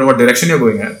 You need to know what direction you're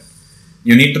going at.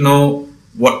 You need to know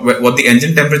what the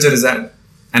engine temperature is at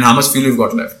and how much fuel you've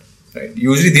got left, right?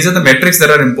 Usually these are the metrics that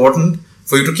are important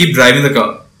for you to keep driving the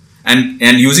car.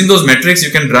 And using those metrics, you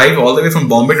can drive all the way from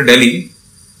Bombay to Delhi,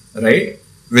 right?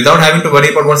 Without having to worry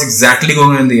about what's exactly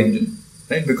going on in the engine,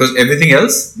 right? Because everything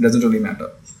else doesn't really matter.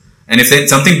 And if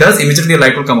something does, immediately a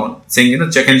light will come on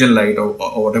saying, check engine light or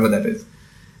whatever that is.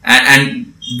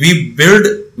 And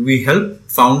we help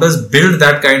founders build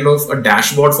that kind of a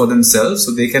dashboard for themselves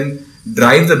so they can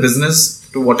drive the business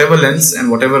to whatever lengths and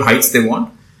whatever heights they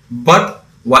want. But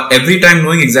every time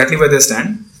knowing exactly where they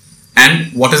stand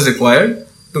and what is required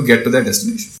to get to their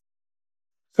destination.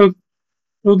 So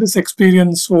through this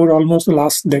experience over almost the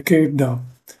last decade,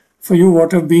 for you,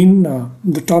 what have been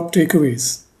the top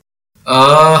takeaways?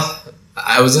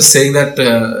 I was just saying that,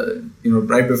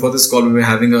 right before this call, we were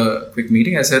having a quick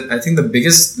meeting. I said, I think the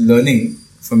biggest learning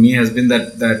for me has been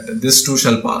that this too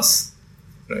shall pass,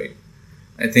 right?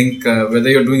 I think whether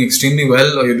you're doing extremely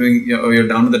well or you're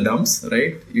down in the dumps,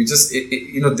 right? You just,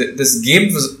 this game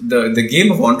the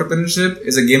game of entrepreneurship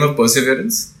is a game of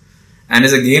perseverance, and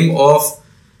is a game of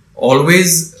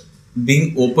always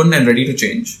being open and ready to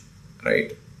change,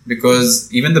 right?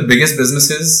 Because even the biggest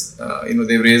businesses,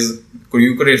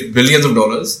 you could raise billions of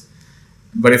dollars,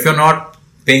 but if you're not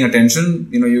paying attention,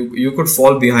 you could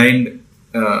fall behind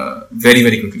very,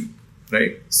 very quickly,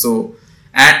 right? So,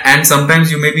 and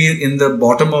sometimes you may be in the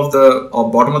bottom of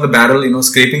the barrel,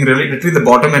 scraping literally the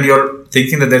bottom, and you're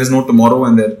thinking that there is no tomorrow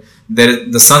and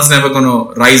the sun's never going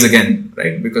to rise again,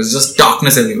 right? Because just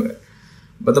darkness everywhere.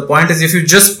 But the point is, if you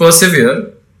just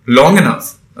persevere long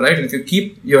enough, right? If you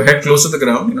keep your head close to the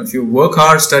ground, if you work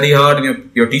hard, study hard, and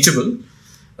you're teachable,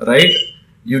 right?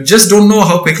 You just don't know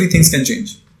how quickly things can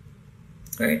change,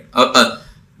 right? An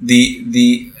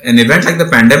event like the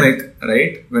pandemic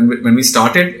right? When we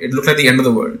started, it looked like the end of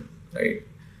the world, right?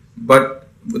 But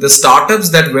the startups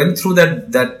that went through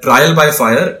that trial by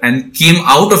fire and came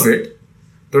out of it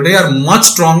today are much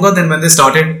stronger than when they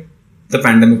started the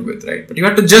pandemic with, right? But you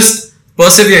have to just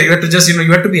persevere. You have to just,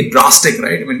 you have to be drastic,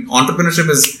 right? I mean, entrepreneurship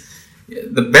is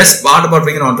the best part about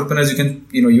being an entrepreneur is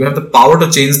you have the power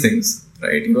to change things,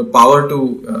 right? You have power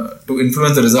to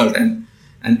influence the result, and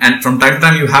from time to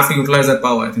time you have to utilize that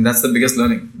power. I think that's the biggest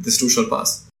learning. This too shall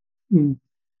pass. Mm.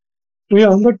 So, yeah,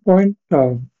 on that point,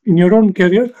 in your own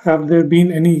career, have there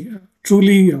been any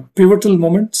truly pivotal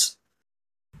moments?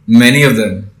 Many of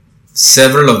them,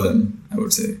 several of them, I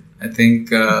would say. I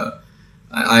think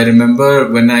I remember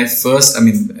when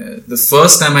the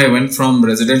first time I went from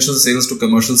residential sales to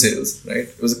commercial sales, right?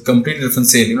 It was a completely different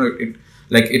sale.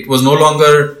 It was no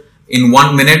longer in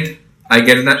 1 minute I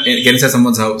get inside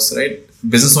someone's house, right?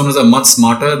 Business owners are much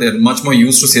smarter. They're much more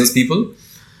used to salespeople.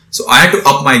 So I had to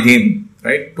up my game,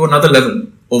 right, to another level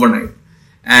overnight.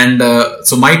 And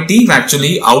so my team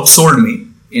actually outsold me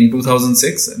in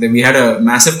 2006. We had a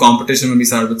massive competition when we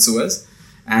started with Suez.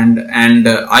 And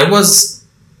I was,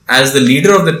 as the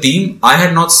leader of the team, I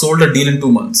had not sold a deal in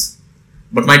 2 months.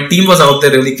 But my team was out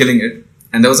there really killing it.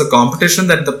 And there was a competition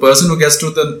that the person who gets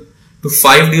to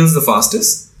 5 deals the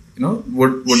fastest,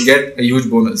 would get a huge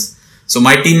bonus. So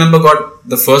my team member got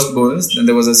the first bonus, then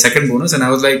there was a second bonus, and I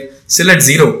was like still at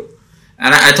 0.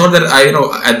 And I thought that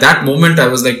at that moment I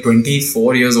was like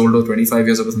 24 years old or 25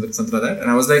 years old or something like that. And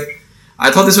I was like,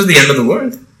 I thought this was the end of the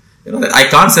world. That I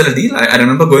can't sell a deal. I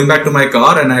remember going back to my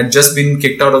car, and I had just been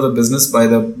kicked out of the business by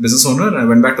the business owner. And I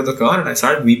went back to the car and I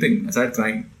started weeping. I started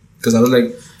crying because I was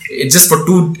like, it's just for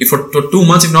 2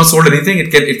 months you've not sold anything,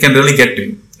 it can really get to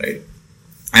you, right?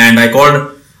 And I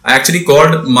actually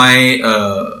called my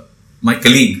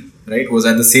colleague, right, who was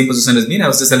at the same position as me, and I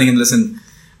was just telling him, listen,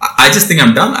 I just think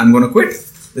I'm done. I'm going to quit.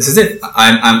 This is it.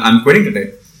 I'm quitting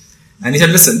today. And he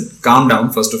said, listen, calm down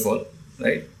first of all,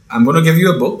 right? I'm going to give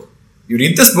you a book. You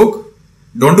read this book.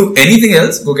 Don't do anything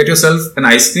else. Go get yourself an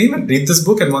ice cream and read this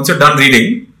book. And once you're done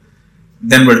reading,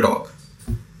 then we'll talk.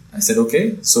 I said,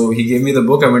 okay. So he gave me the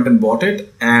book. I went and bought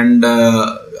it. And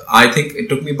I think it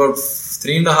took me about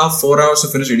 3.5, 4 hours to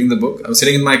finish reading the book. I was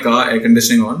sitting in my car, air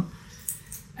conditioning on.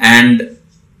 And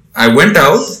I went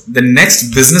out. The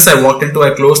next business I walked into,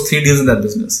 I closed 3 deals in that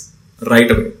business right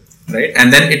away. Right.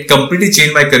 And then it completely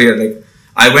changed my career. Like,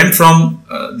 I went from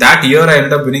that year, I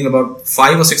ended up winning about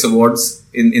 5 or 6 awards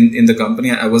in the company.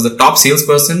 I was the top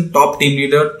salesperson, top team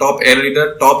leader, top area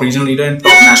leader, top regional leader, and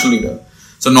top national leader.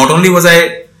 So not only was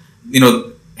I,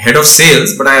 head of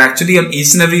sales, but I actually on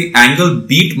each and every angle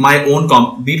beat my own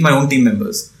team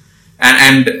members.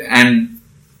 And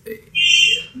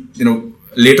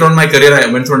later on in my career,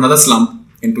 I went through another slump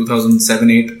in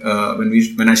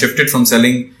 2007-8 when I shifted from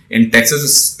selling in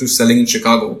Texas to selling in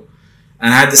Chicago.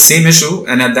 And I had the same issue.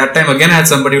 And at that time, again, I had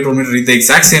somebody who told me to read the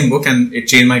exact same book, and it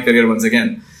changed my career once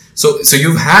again. So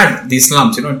you've had these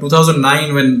slumps. In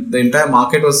 2009, when the entire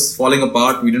market was falling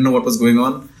apart, we didn't know what was going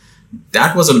on.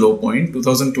 That was a low point.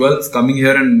 2012, coming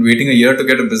here and waiting a year to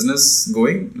get a business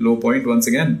going, low point once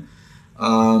again.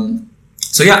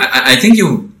 I think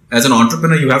as an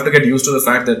entrepreneur, you have to get used to the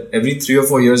fact that every 3 or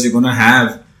 4 years, you're going to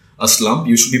have a slump.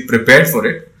 You should be prepared for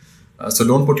it. So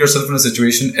don't put yourself in a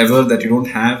situation ever that you don't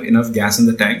have enough gas in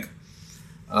the tank,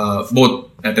 both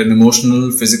at an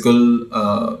emotional, physical,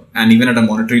 and even at a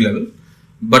monetary level.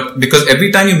 But because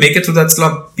every time you make it through that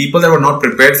slump, people that were not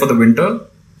prepared for the winter,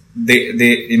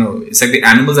 it's like the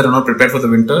animals that are not prepared for the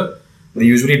winter, they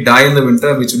usually die in the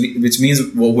winter, which means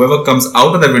whoever comes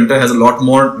out of the winter has a lot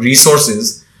more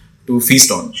resources to feast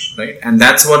on, right? And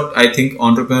that's what I think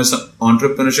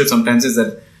entrepreneurship sometimes is,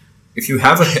 that if you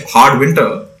have a hard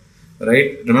winter,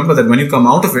 right, remember that when you come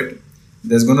out of it,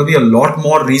 there's going to be a lot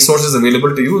more resources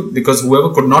available to you, because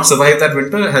whoever could not survive that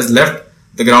winter has left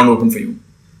the ground open for you,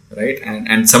 right?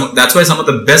 And that's why some of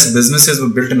the best businesses were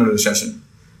built in a recession,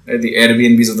 right? The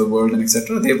Airbnbs of the world and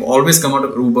etc. They've always come out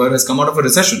of, Uber has come out of a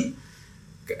recession,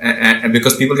 and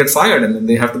because people get fired and then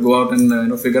they have to go out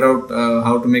and figure out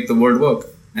how to make the world work.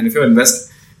 And if you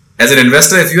as an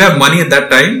investor, if you have money at that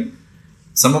time,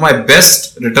 some of my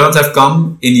best returns have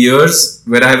come in years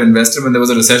where I have invested when there was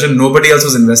a recession. Nobody else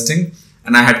was investing,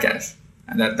 and I had cash,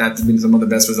 and that's been some of the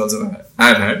best results I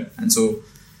have had. And so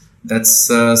that's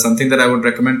something that I would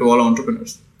recommend to all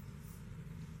entrepreneurs.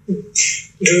 Do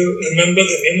you remember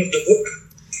the name of the book?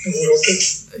 Who wrote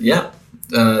it? Yeah,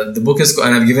 the book is,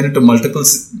 and I've given it to multiple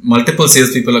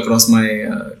salespeople across my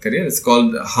career. It's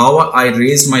called "How I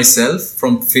Raised Myself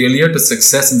from Failure to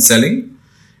Success in Selling."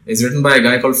 It's written by a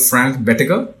guy called Frank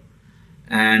Bettiger,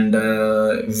 And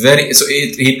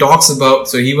he talks about,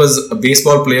 so he was a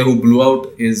baseball player who blew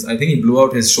out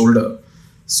his shoulder,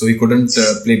 so he couldn't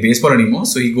play baseball anymore.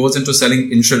 So he goes into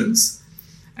selling insurance,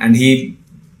 and he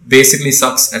basically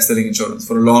sucks at selling insurance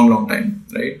for a long time,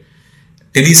 right?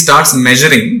 Till he starts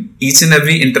measuring each and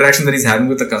every interaction that he's having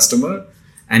with the customer,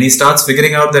 and he starts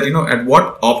figuring out that, at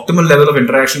what optimal level of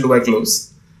interaction do I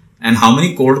close, and how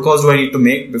many cold calls do I need to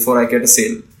make before I get a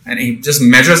sale. And he just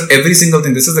measures every single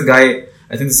thing. This is the guy,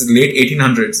 I think this is late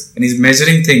 1800s, and he's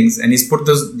measuring things, and he's put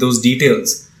those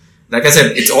details. Like I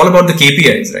said, it's all about the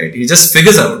KPIs, right? He just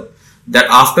figures out that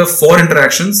after 4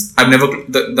 interactions,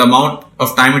 the amount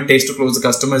of time it takes to close the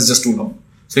customer is just too long.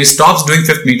 So he stops doing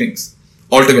 5th meetings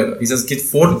altogether. He says,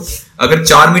 4, agar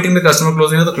 4 meeting mein customer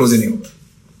close nahi ho, to close hi nahi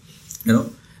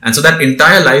hoga. And so that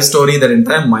entire life story, that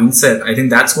entire mindset, I think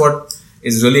that's what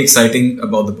is really exciting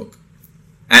about the book.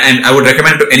 And I would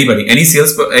recommend it to anybody, any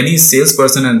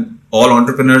salesperson, and all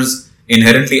entrepreneurs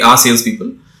inherently are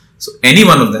salespeople. So any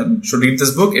one of them should read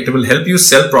this book. It will help you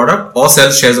sell product or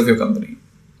sell shares of your company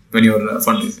when you're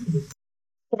fundraising.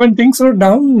 When things were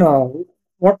down,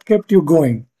 what kept you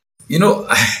going?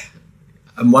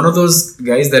 I'm one of those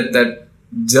guys that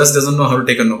just doesn't know how to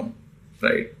take a no,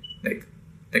 right? Like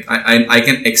I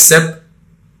can accept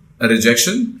a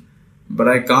rejection, but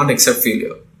I can't accept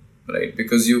failure, right?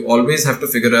 Because you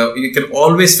can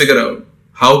always figure out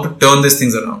how to turn these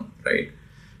things around, right?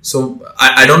 So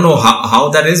I don't know how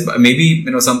that is, but maybe,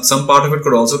 some part of it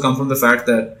could also come from the fact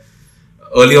that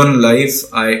early on in life,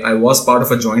 I was part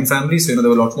of a joint family. So, there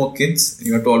were a lot more kids.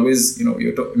 You have to always,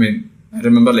 I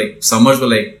remember like summers were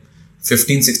like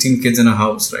 15, 16 kids in a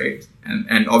house, right?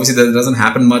 And obviously that doesn't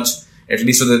happen much, at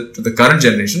least to the current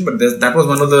generation. But that was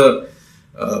one of the,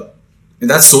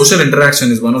 that social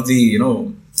interaction is one of the,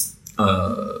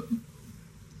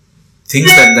 things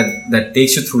that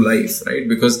takes you through life, right?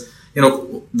 Because,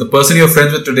 the person you're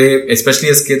friends with today, especially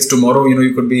as kids, tomorrow,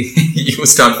 you could be, you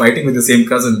start fighting with the same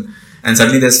cousin, and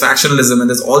suddenly there's factionalism and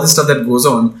there's all this stuff that goes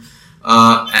on.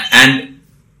 And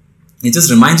it just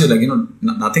reminds you, like,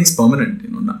 nothing's permanent,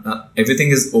 everything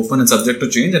is open and subject to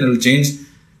change, and it'll change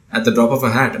at the drop of a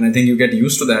hat. And I think you get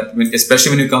used to that,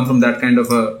 especially when you come from that kind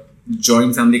of a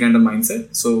joint family kind of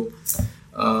mindset. So,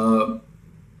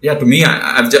 to me,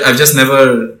 I've just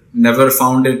never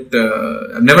found it.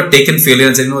 I've never taken failure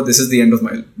and said, this is the end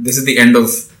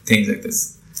of things like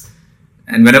this.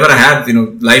 And whenever I have,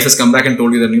 life has come back and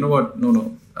told you that,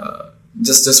 no,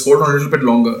 just hold on a little bit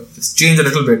longer, just change a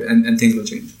little bit, and things will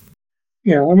change.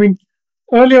 Yeah,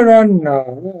 earlier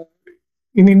on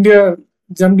in India,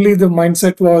 generally the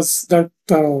mindset was that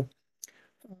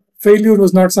failure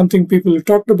was not something people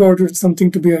talked about; it's something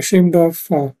to be ashamed of.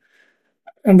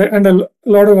 And a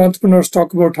lot of entrepreneurs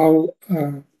talk about how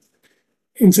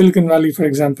in Silicon Valley, for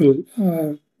example,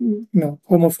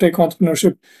 home of tech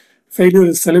entrepreneurship, failure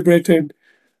is celebrated.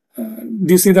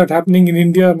 Do you see that happening in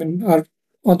India? Are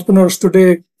entrepreneurs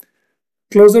today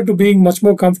closer to being much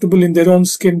more comfortable in their own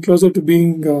skin, closer to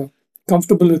being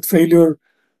comfortable with failure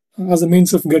as a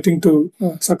means of getting to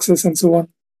success and so on?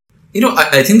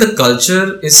 I think the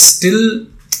culture is still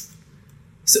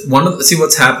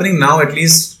what's happening now, at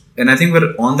least, and I think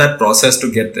we're on that process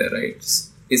to get there, right?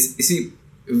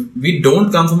 We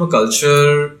don't come from a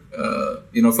culture,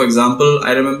 for example,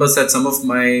 I remember that some of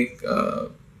my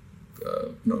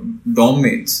dorm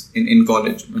mates in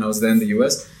college, when I was there in the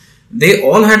US, they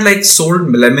all had like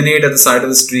sold lemonade at the side of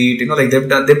the street,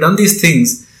 they've done these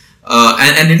things,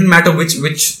 and it didn't matter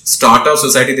which startup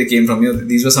society they came from.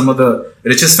 These were some of the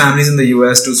richest families in the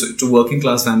US to working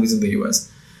class families in the US.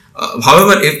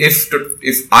 However,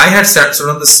 if I had stood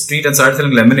on the street and started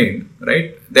selling lemonade,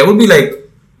 right, there would be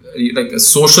like a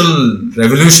social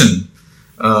revolution,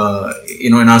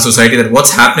 in our society, that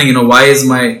what's happening, why is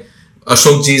my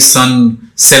Ashok ji's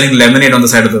son selling lemonade on the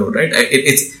side of the road, right?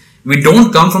 We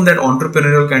don't come from that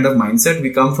entrepreneurial kind of mindset.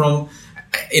 We come from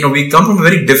a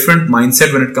very different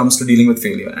mindset when it comes to dealing with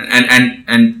failure,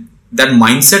 and that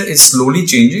mindset is slowly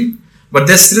changing, but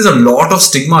there still is a lot of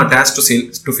stigma attached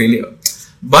to failure.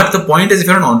 But the point is, if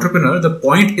you're an entrepreneur, the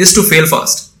point is to fail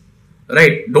fast,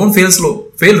 right? Don't fail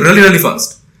slow, fail really, really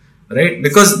fast, right?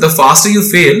 Because the faster you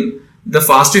fail, the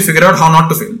faster you figure out how not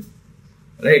to fail,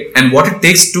 right? And what it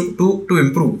takes to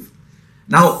improve.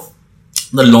 Now,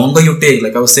 the longer you take,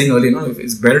 like I was saying earlier,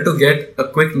 it's better to get a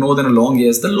quick no than a long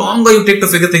yes. The longer you take to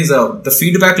figure things out, the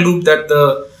feedback loop that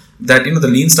the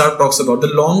lean startup talks about,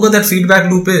 the longer that feedback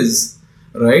loop is,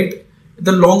 right,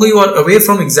 the longer you are away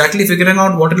from exactly figuring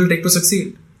out what it will take to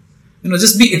succeed.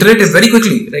 Just be iterative very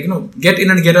quickly, get in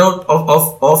and get out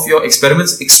of your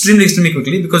experiments extremely, extremely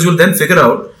quickly, because you'll then figure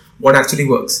out what actually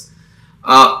works.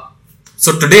 So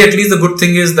today, at least the good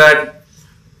thing is that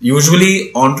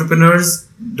usually entrepreneurs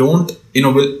don't,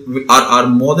 are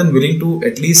more than willing to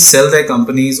at least sell their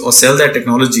companies or sell their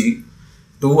technology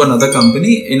to another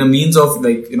company in a means of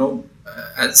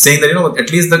saying that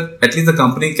at least the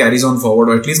company carries on forward,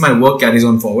 or at least my work carries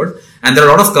on forward. And there are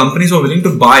a lot of companies who are willing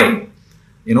to buy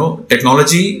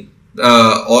technology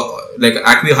or like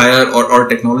Acme hire or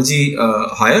technology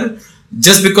hire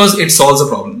just because it solves a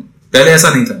problem. पहले ऐसा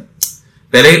नहीं था.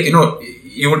 पहले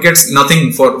you would get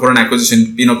nothing for an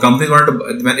acquisition. Companies wanted to,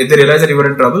 if they realize that you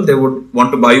were in trouble, they would want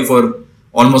to buy you for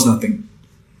almost nothing,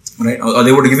 right? Or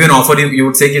they would give you an offer. You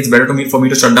would say it's better for me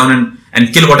to shut down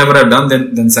and kill whatever I've done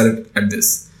than sell it at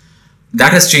this.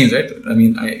 That has changed, right? I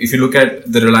mean, if you look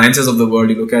at the Reliances of the world,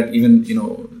 you look at even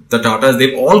the Tatas,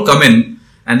 they've all come in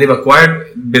and they've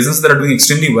acquired businesses that are doing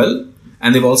extremely well,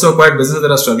 and they've also acquired businesses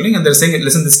that are struggling, and they're saying,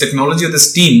 listen, this technology or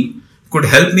this team could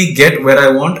help me get where I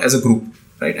want as a group.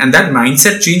 Right? And that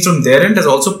mindset change from their end has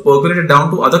also percolated down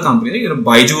to other companies.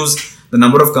 Byju's, the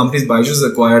number of companies Byju's has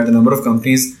acquired, the number of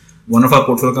companies, one of our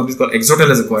portfolio companies called Exotel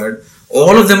has acquired.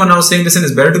 All of them are now saying, listen,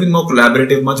 it's better to be more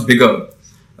collaborative, much bigger,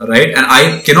 right? And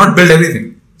I cannot build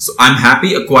everything. So I'm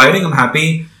happy acquiring, I'm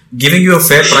happy giving you a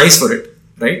fair price for it,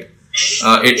 right?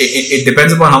 It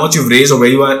depends upon how much you've raised or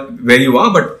where you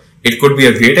are, but it could be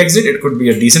a great exit, it could be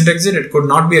a decent exit, it could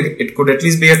not be, it could at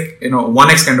least be a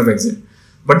 1x kind of exit.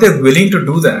 But they're willing to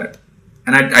do that,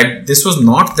 and this was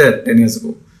not there 10 years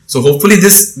ago. So hopefully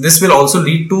this will also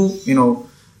lead to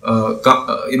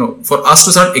for us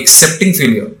to start accepting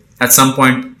failure at some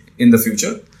point in the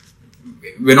future.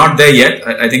 We're not there yet.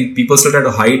 I think people still try to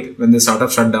hide when the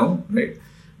startup shut down, right?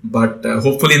 But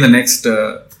hopefully in the next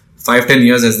 5-10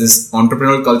 years, as this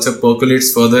entrepreneurial culture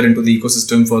percolates further into the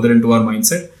ecosystem, further into our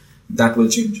mindset, that will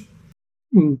change.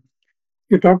 You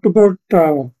talked about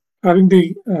having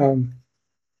the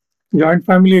joint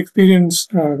family experience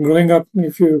growing up.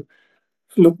 If you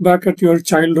look back at your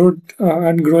childhood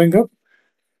and growing up,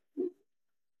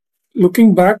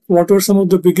 looking back, what were some of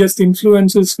the biggest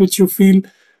influences which you feel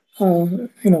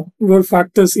were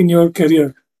factors in your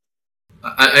career?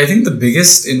 I think the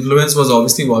biggest influence was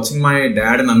obviously watching my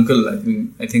dad and uncle.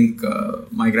 I think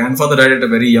my grandfather died at a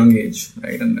very young age,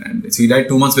 right? And so he died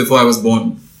 2 months before I was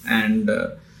born. And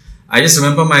I just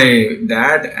remember my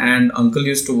dad and uncle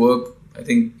used to work, I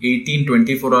think 18,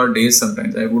 24-hour days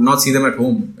sometimes. I would not see them at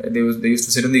home. They used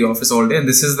to sit in the office all day. And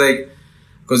this is like,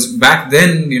 because back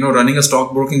then, running a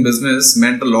stockbroking business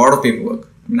meant a lot of paperwork.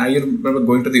 I remember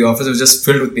going to the office, it was just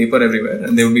filled with paper everywhere,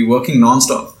 and they would be working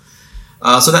non-stop.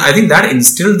 So I think that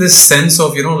instilled this sense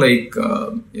of,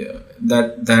 that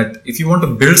if you want to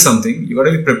build something, you got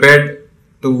to be prepared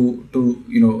to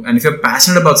and if you're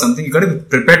passionate about something, you got to be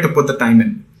prepared to put the time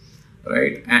in,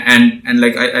 right? And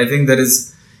like, I think there is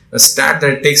a stat that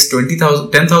it takes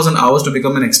 10,000 hours to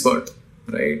become an expert,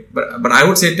 right? But I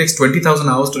would say it takes 20,000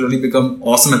 hours to really become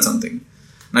awesome at something.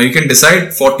 Now you can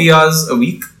decide 40 hours a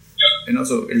week,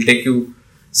 so it'll take you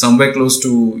somewhere close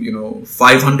to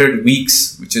 500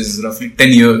 weeks, which is roughly 10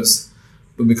 years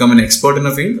to become an expert in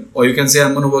a field. Or you can say,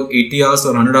 I'm going to work 80 hours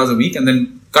or 100 hours a week and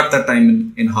then cut that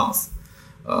time in half,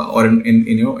 or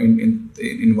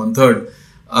in one third.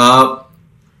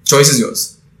 Choice is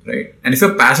yours, right? And if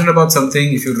you're passionate about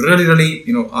something, if you really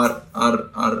are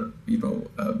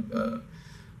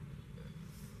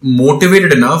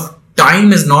motivated enough,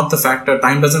 time is not the factor.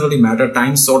 Time doesn't really matter.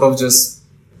 Time sort of just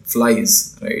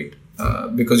flies, right?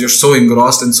 Because you're so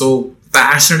engrossed and so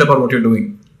passionate about what you're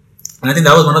doing. And I think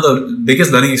that was one of the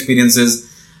biggest learning experiences.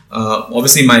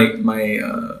 Obviously, my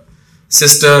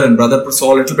sister and brother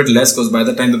saw a little bit less because by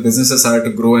the time the businesses started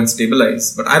to grow and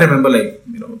stabilize. But I remember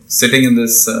sitting in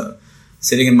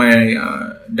my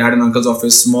dad and uncle's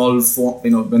office,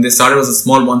 when they started it was a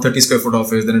small 130 square foot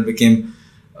office, then it became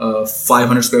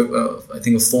 500 square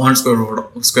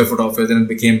foot office, then it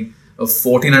became a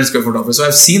 1400 square foot office. So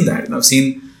I've seen that, I've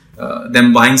seen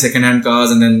them buying second-hand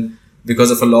cars, and then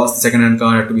because of a loss, the second-hand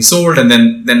car had to be sold, and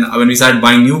then when we started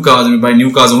buying new cars, and we buy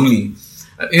new cars only,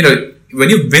 when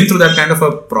you've been through that kind of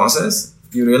a process,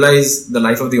 you realize the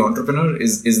life of the entrepreneur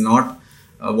is not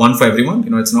one for everyone.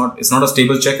 It's not a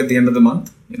stable check at the end of the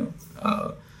month.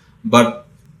 But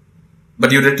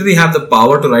you literally have the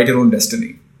power to write your own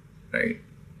destiny, right?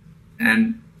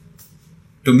 And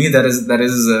to me, that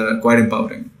is quite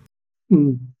empowering.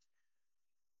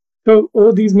 So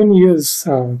over these many years,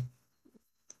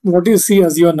 what do you see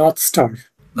as your North Star?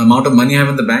 The amount of money I have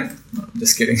in the bank? No,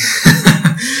 just kidding.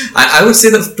 I would say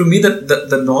that to me that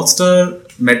the North Star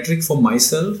metric for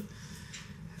myself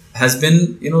has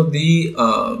been,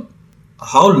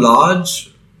 how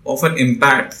large of an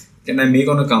impact can I make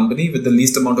on a company with the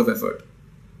least amount of effort,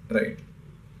 right?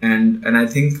 and I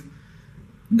think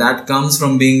that comes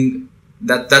from being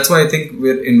that's why I think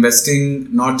we're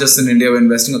investing not just in India, we're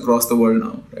investing across the world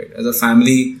now, right? As a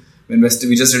family, we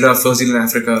just did our first deal in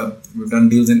Africa. We've done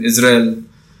deals in Israel.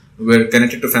 We're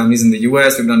connected to families in the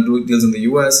US. We've done deals in the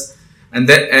US, and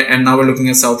now we're looking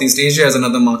at Southeast Asia as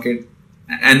another market.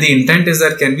 And the intent is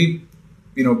that can we,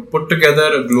 put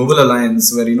together a global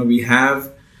alliance where we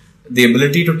have the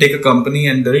ability to take a company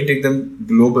and really take them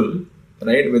global,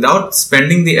 right? Without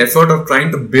spending the effort of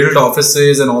trying to build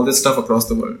offices and all this stuff across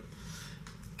the world,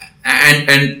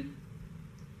 and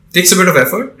takes a bit of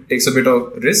effort, it takes a bit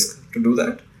of risk to do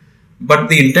that. But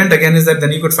the intent again is that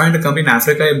then you could find a company in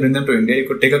Africa and bring them to India. You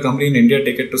could take a company in India,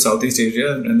 take it to Southeast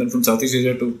Asia, and then from Southeast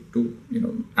Asia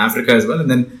to Africa as well.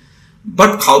 And then,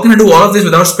 but how can I do all of this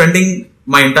without spending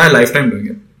my entire lifetime doing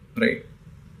it, right?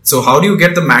 So how do you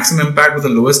get the maximum impact with the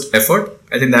lowest effort?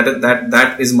 I think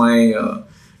that is my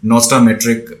North Star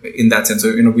metric in that sense.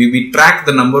 So we track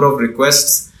the number of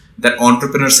requests that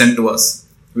entrepreneurs send to us.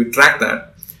 We track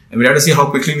that, and we have to see how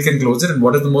quickly we can close it and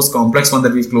what is the most complex one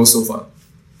that we've closed so far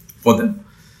for them,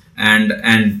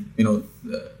 and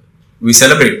we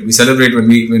celebrate when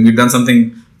we've done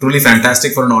something truly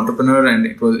fantastic for an entrepreneur, and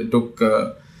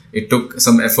it took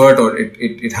some effort, or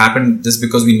it happened just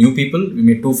because we knew people. We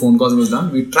made 2 phone calls and it was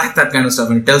done. We track that kind of stuff,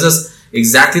 and it tells us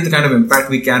exactly the kind of impact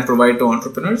we can provide to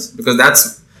entrepreneurs, because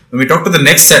that's when we talk to the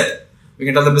next set, we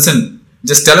can tell them, listen,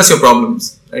 just tell us your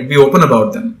problems, right? Be open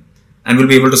about them, and we'll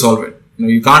be able to solve it.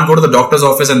 You can't go to the doctor's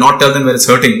office and not tell them where it's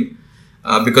hurting.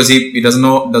 Because he does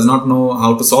not know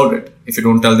how to solve it if you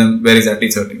don't tell them where exactly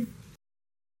it's hurting.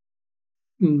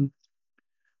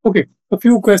 Okay, a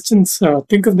few questions.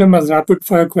 Think of them as rapid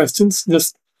fire questions.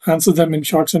 Just answer them in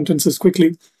short sentences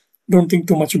quickly. Don't think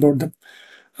too much about them.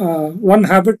 One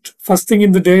habit, first thing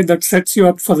in the day, that sets you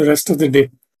up for the rest of the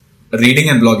day. Reading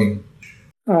and blogging.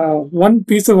 One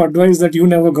piece of advice that you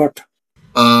never got.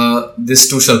 This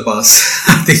too shall pass.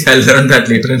 I think I learned that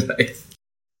later in life.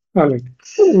 All right.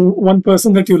 One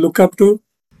person that you look up to?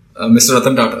 Mr.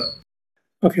 Ratan Tata.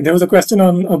 Okay, there was a question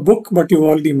on a book, but you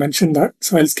already mentioned that,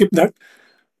 so I'll skip that.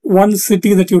 One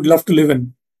city that you'd love to live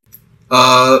in?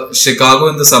 Chicago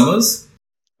in the summers.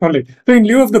 All right. So in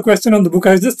lieu of the question on the book,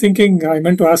 I was just thinking, I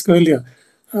meant to ask earlier,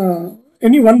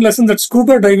 any one lesson that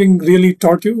scuba diving really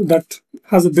taught you that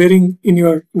has a bearing in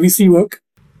your VC work?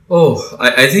 Oh,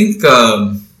 I think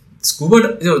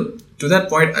scuba, to that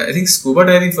point, I think scuba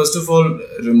diving, first of all,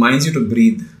 reminds you to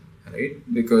breathe, right?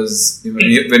 Because when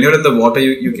you're in the water,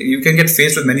 you can get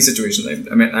faced with many situations.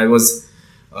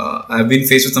 I've been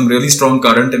faced with some really strong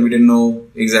current, and we didn't know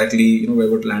exactly where it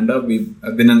would land up.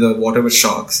 I've been in the water with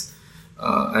sharks.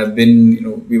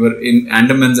 We were in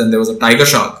Andamans, and there was a tiger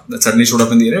shark that suddenly showed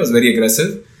up in the area. It was very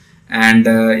aggressive, and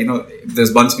there's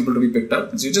a bunch of people to be picked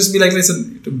up. So you just be like,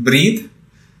 listen, to breathe,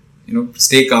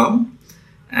 stay calm.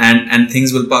 And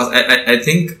things will pass. I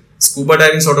think scuba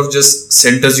diving sort of just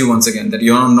centers you once again, that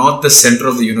you are not the center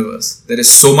of the universe. There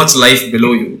is so much life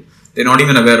below you they're not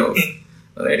even aware of,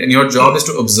 right? And your job is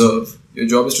to observe. Your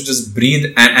job is to just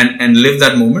breathe and live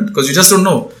that moment, because you just don't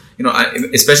know.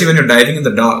 Especially when you're diving in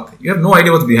the dark, you have no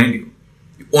idea what's behind you.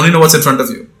 You only know what's in front of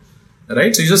you,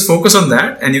 right? So you just focus on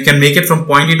that, and you can make it from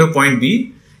point A to point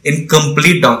B in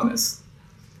complete darkness,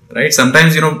 right?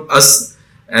 Sometimes us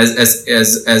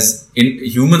as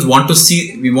humans want to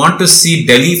see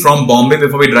Delhi from Bombay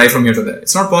before we drive from here to there.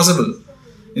 It's not possible.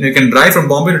 You can drive from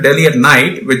Bombay to Delhi at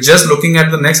night with just looking at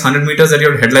the next 100 meters that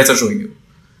your headlights are showing you,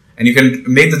 and you can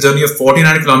make the journey of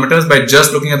 1,400 kilometers by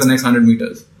just looking at the next 100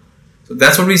 meters. So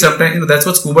that's what we sometimes, that's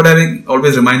what scuba diving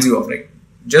always reminds you of. Like,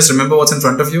 just remember what's in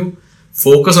front of you,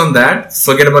 focus on that,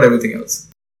 forget about everything else.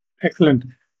 Excellent.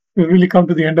 We've really come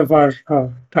to the end of our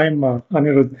time,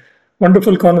 Anirudh.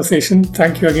 Wonderful conversation.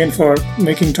 Thank you again for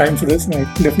making time for this, and I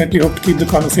definitely hope to keep the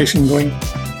conversation going.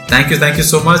 Thank you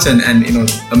so much, and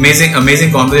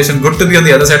amazing conversation. Good to be on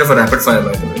the other side of a rapid fire,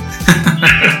 by the way.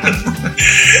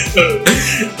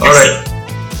 All right,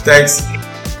 thanks.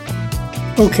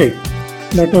 Okay,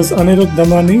 that was Anirudh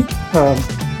Damani,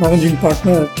 managing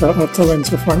partner at Artha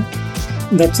Venture Fund.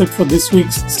 That's it for this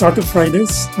week's Startup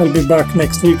Fridays. I'll be back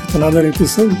next week with another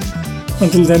episode.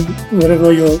 Until then,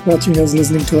 wherever you're watching us,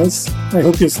 listening to us, I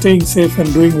hope you're staying safe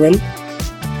and doing well.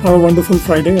 Have a wonderful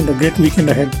Friday and a great weekend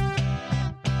ahead.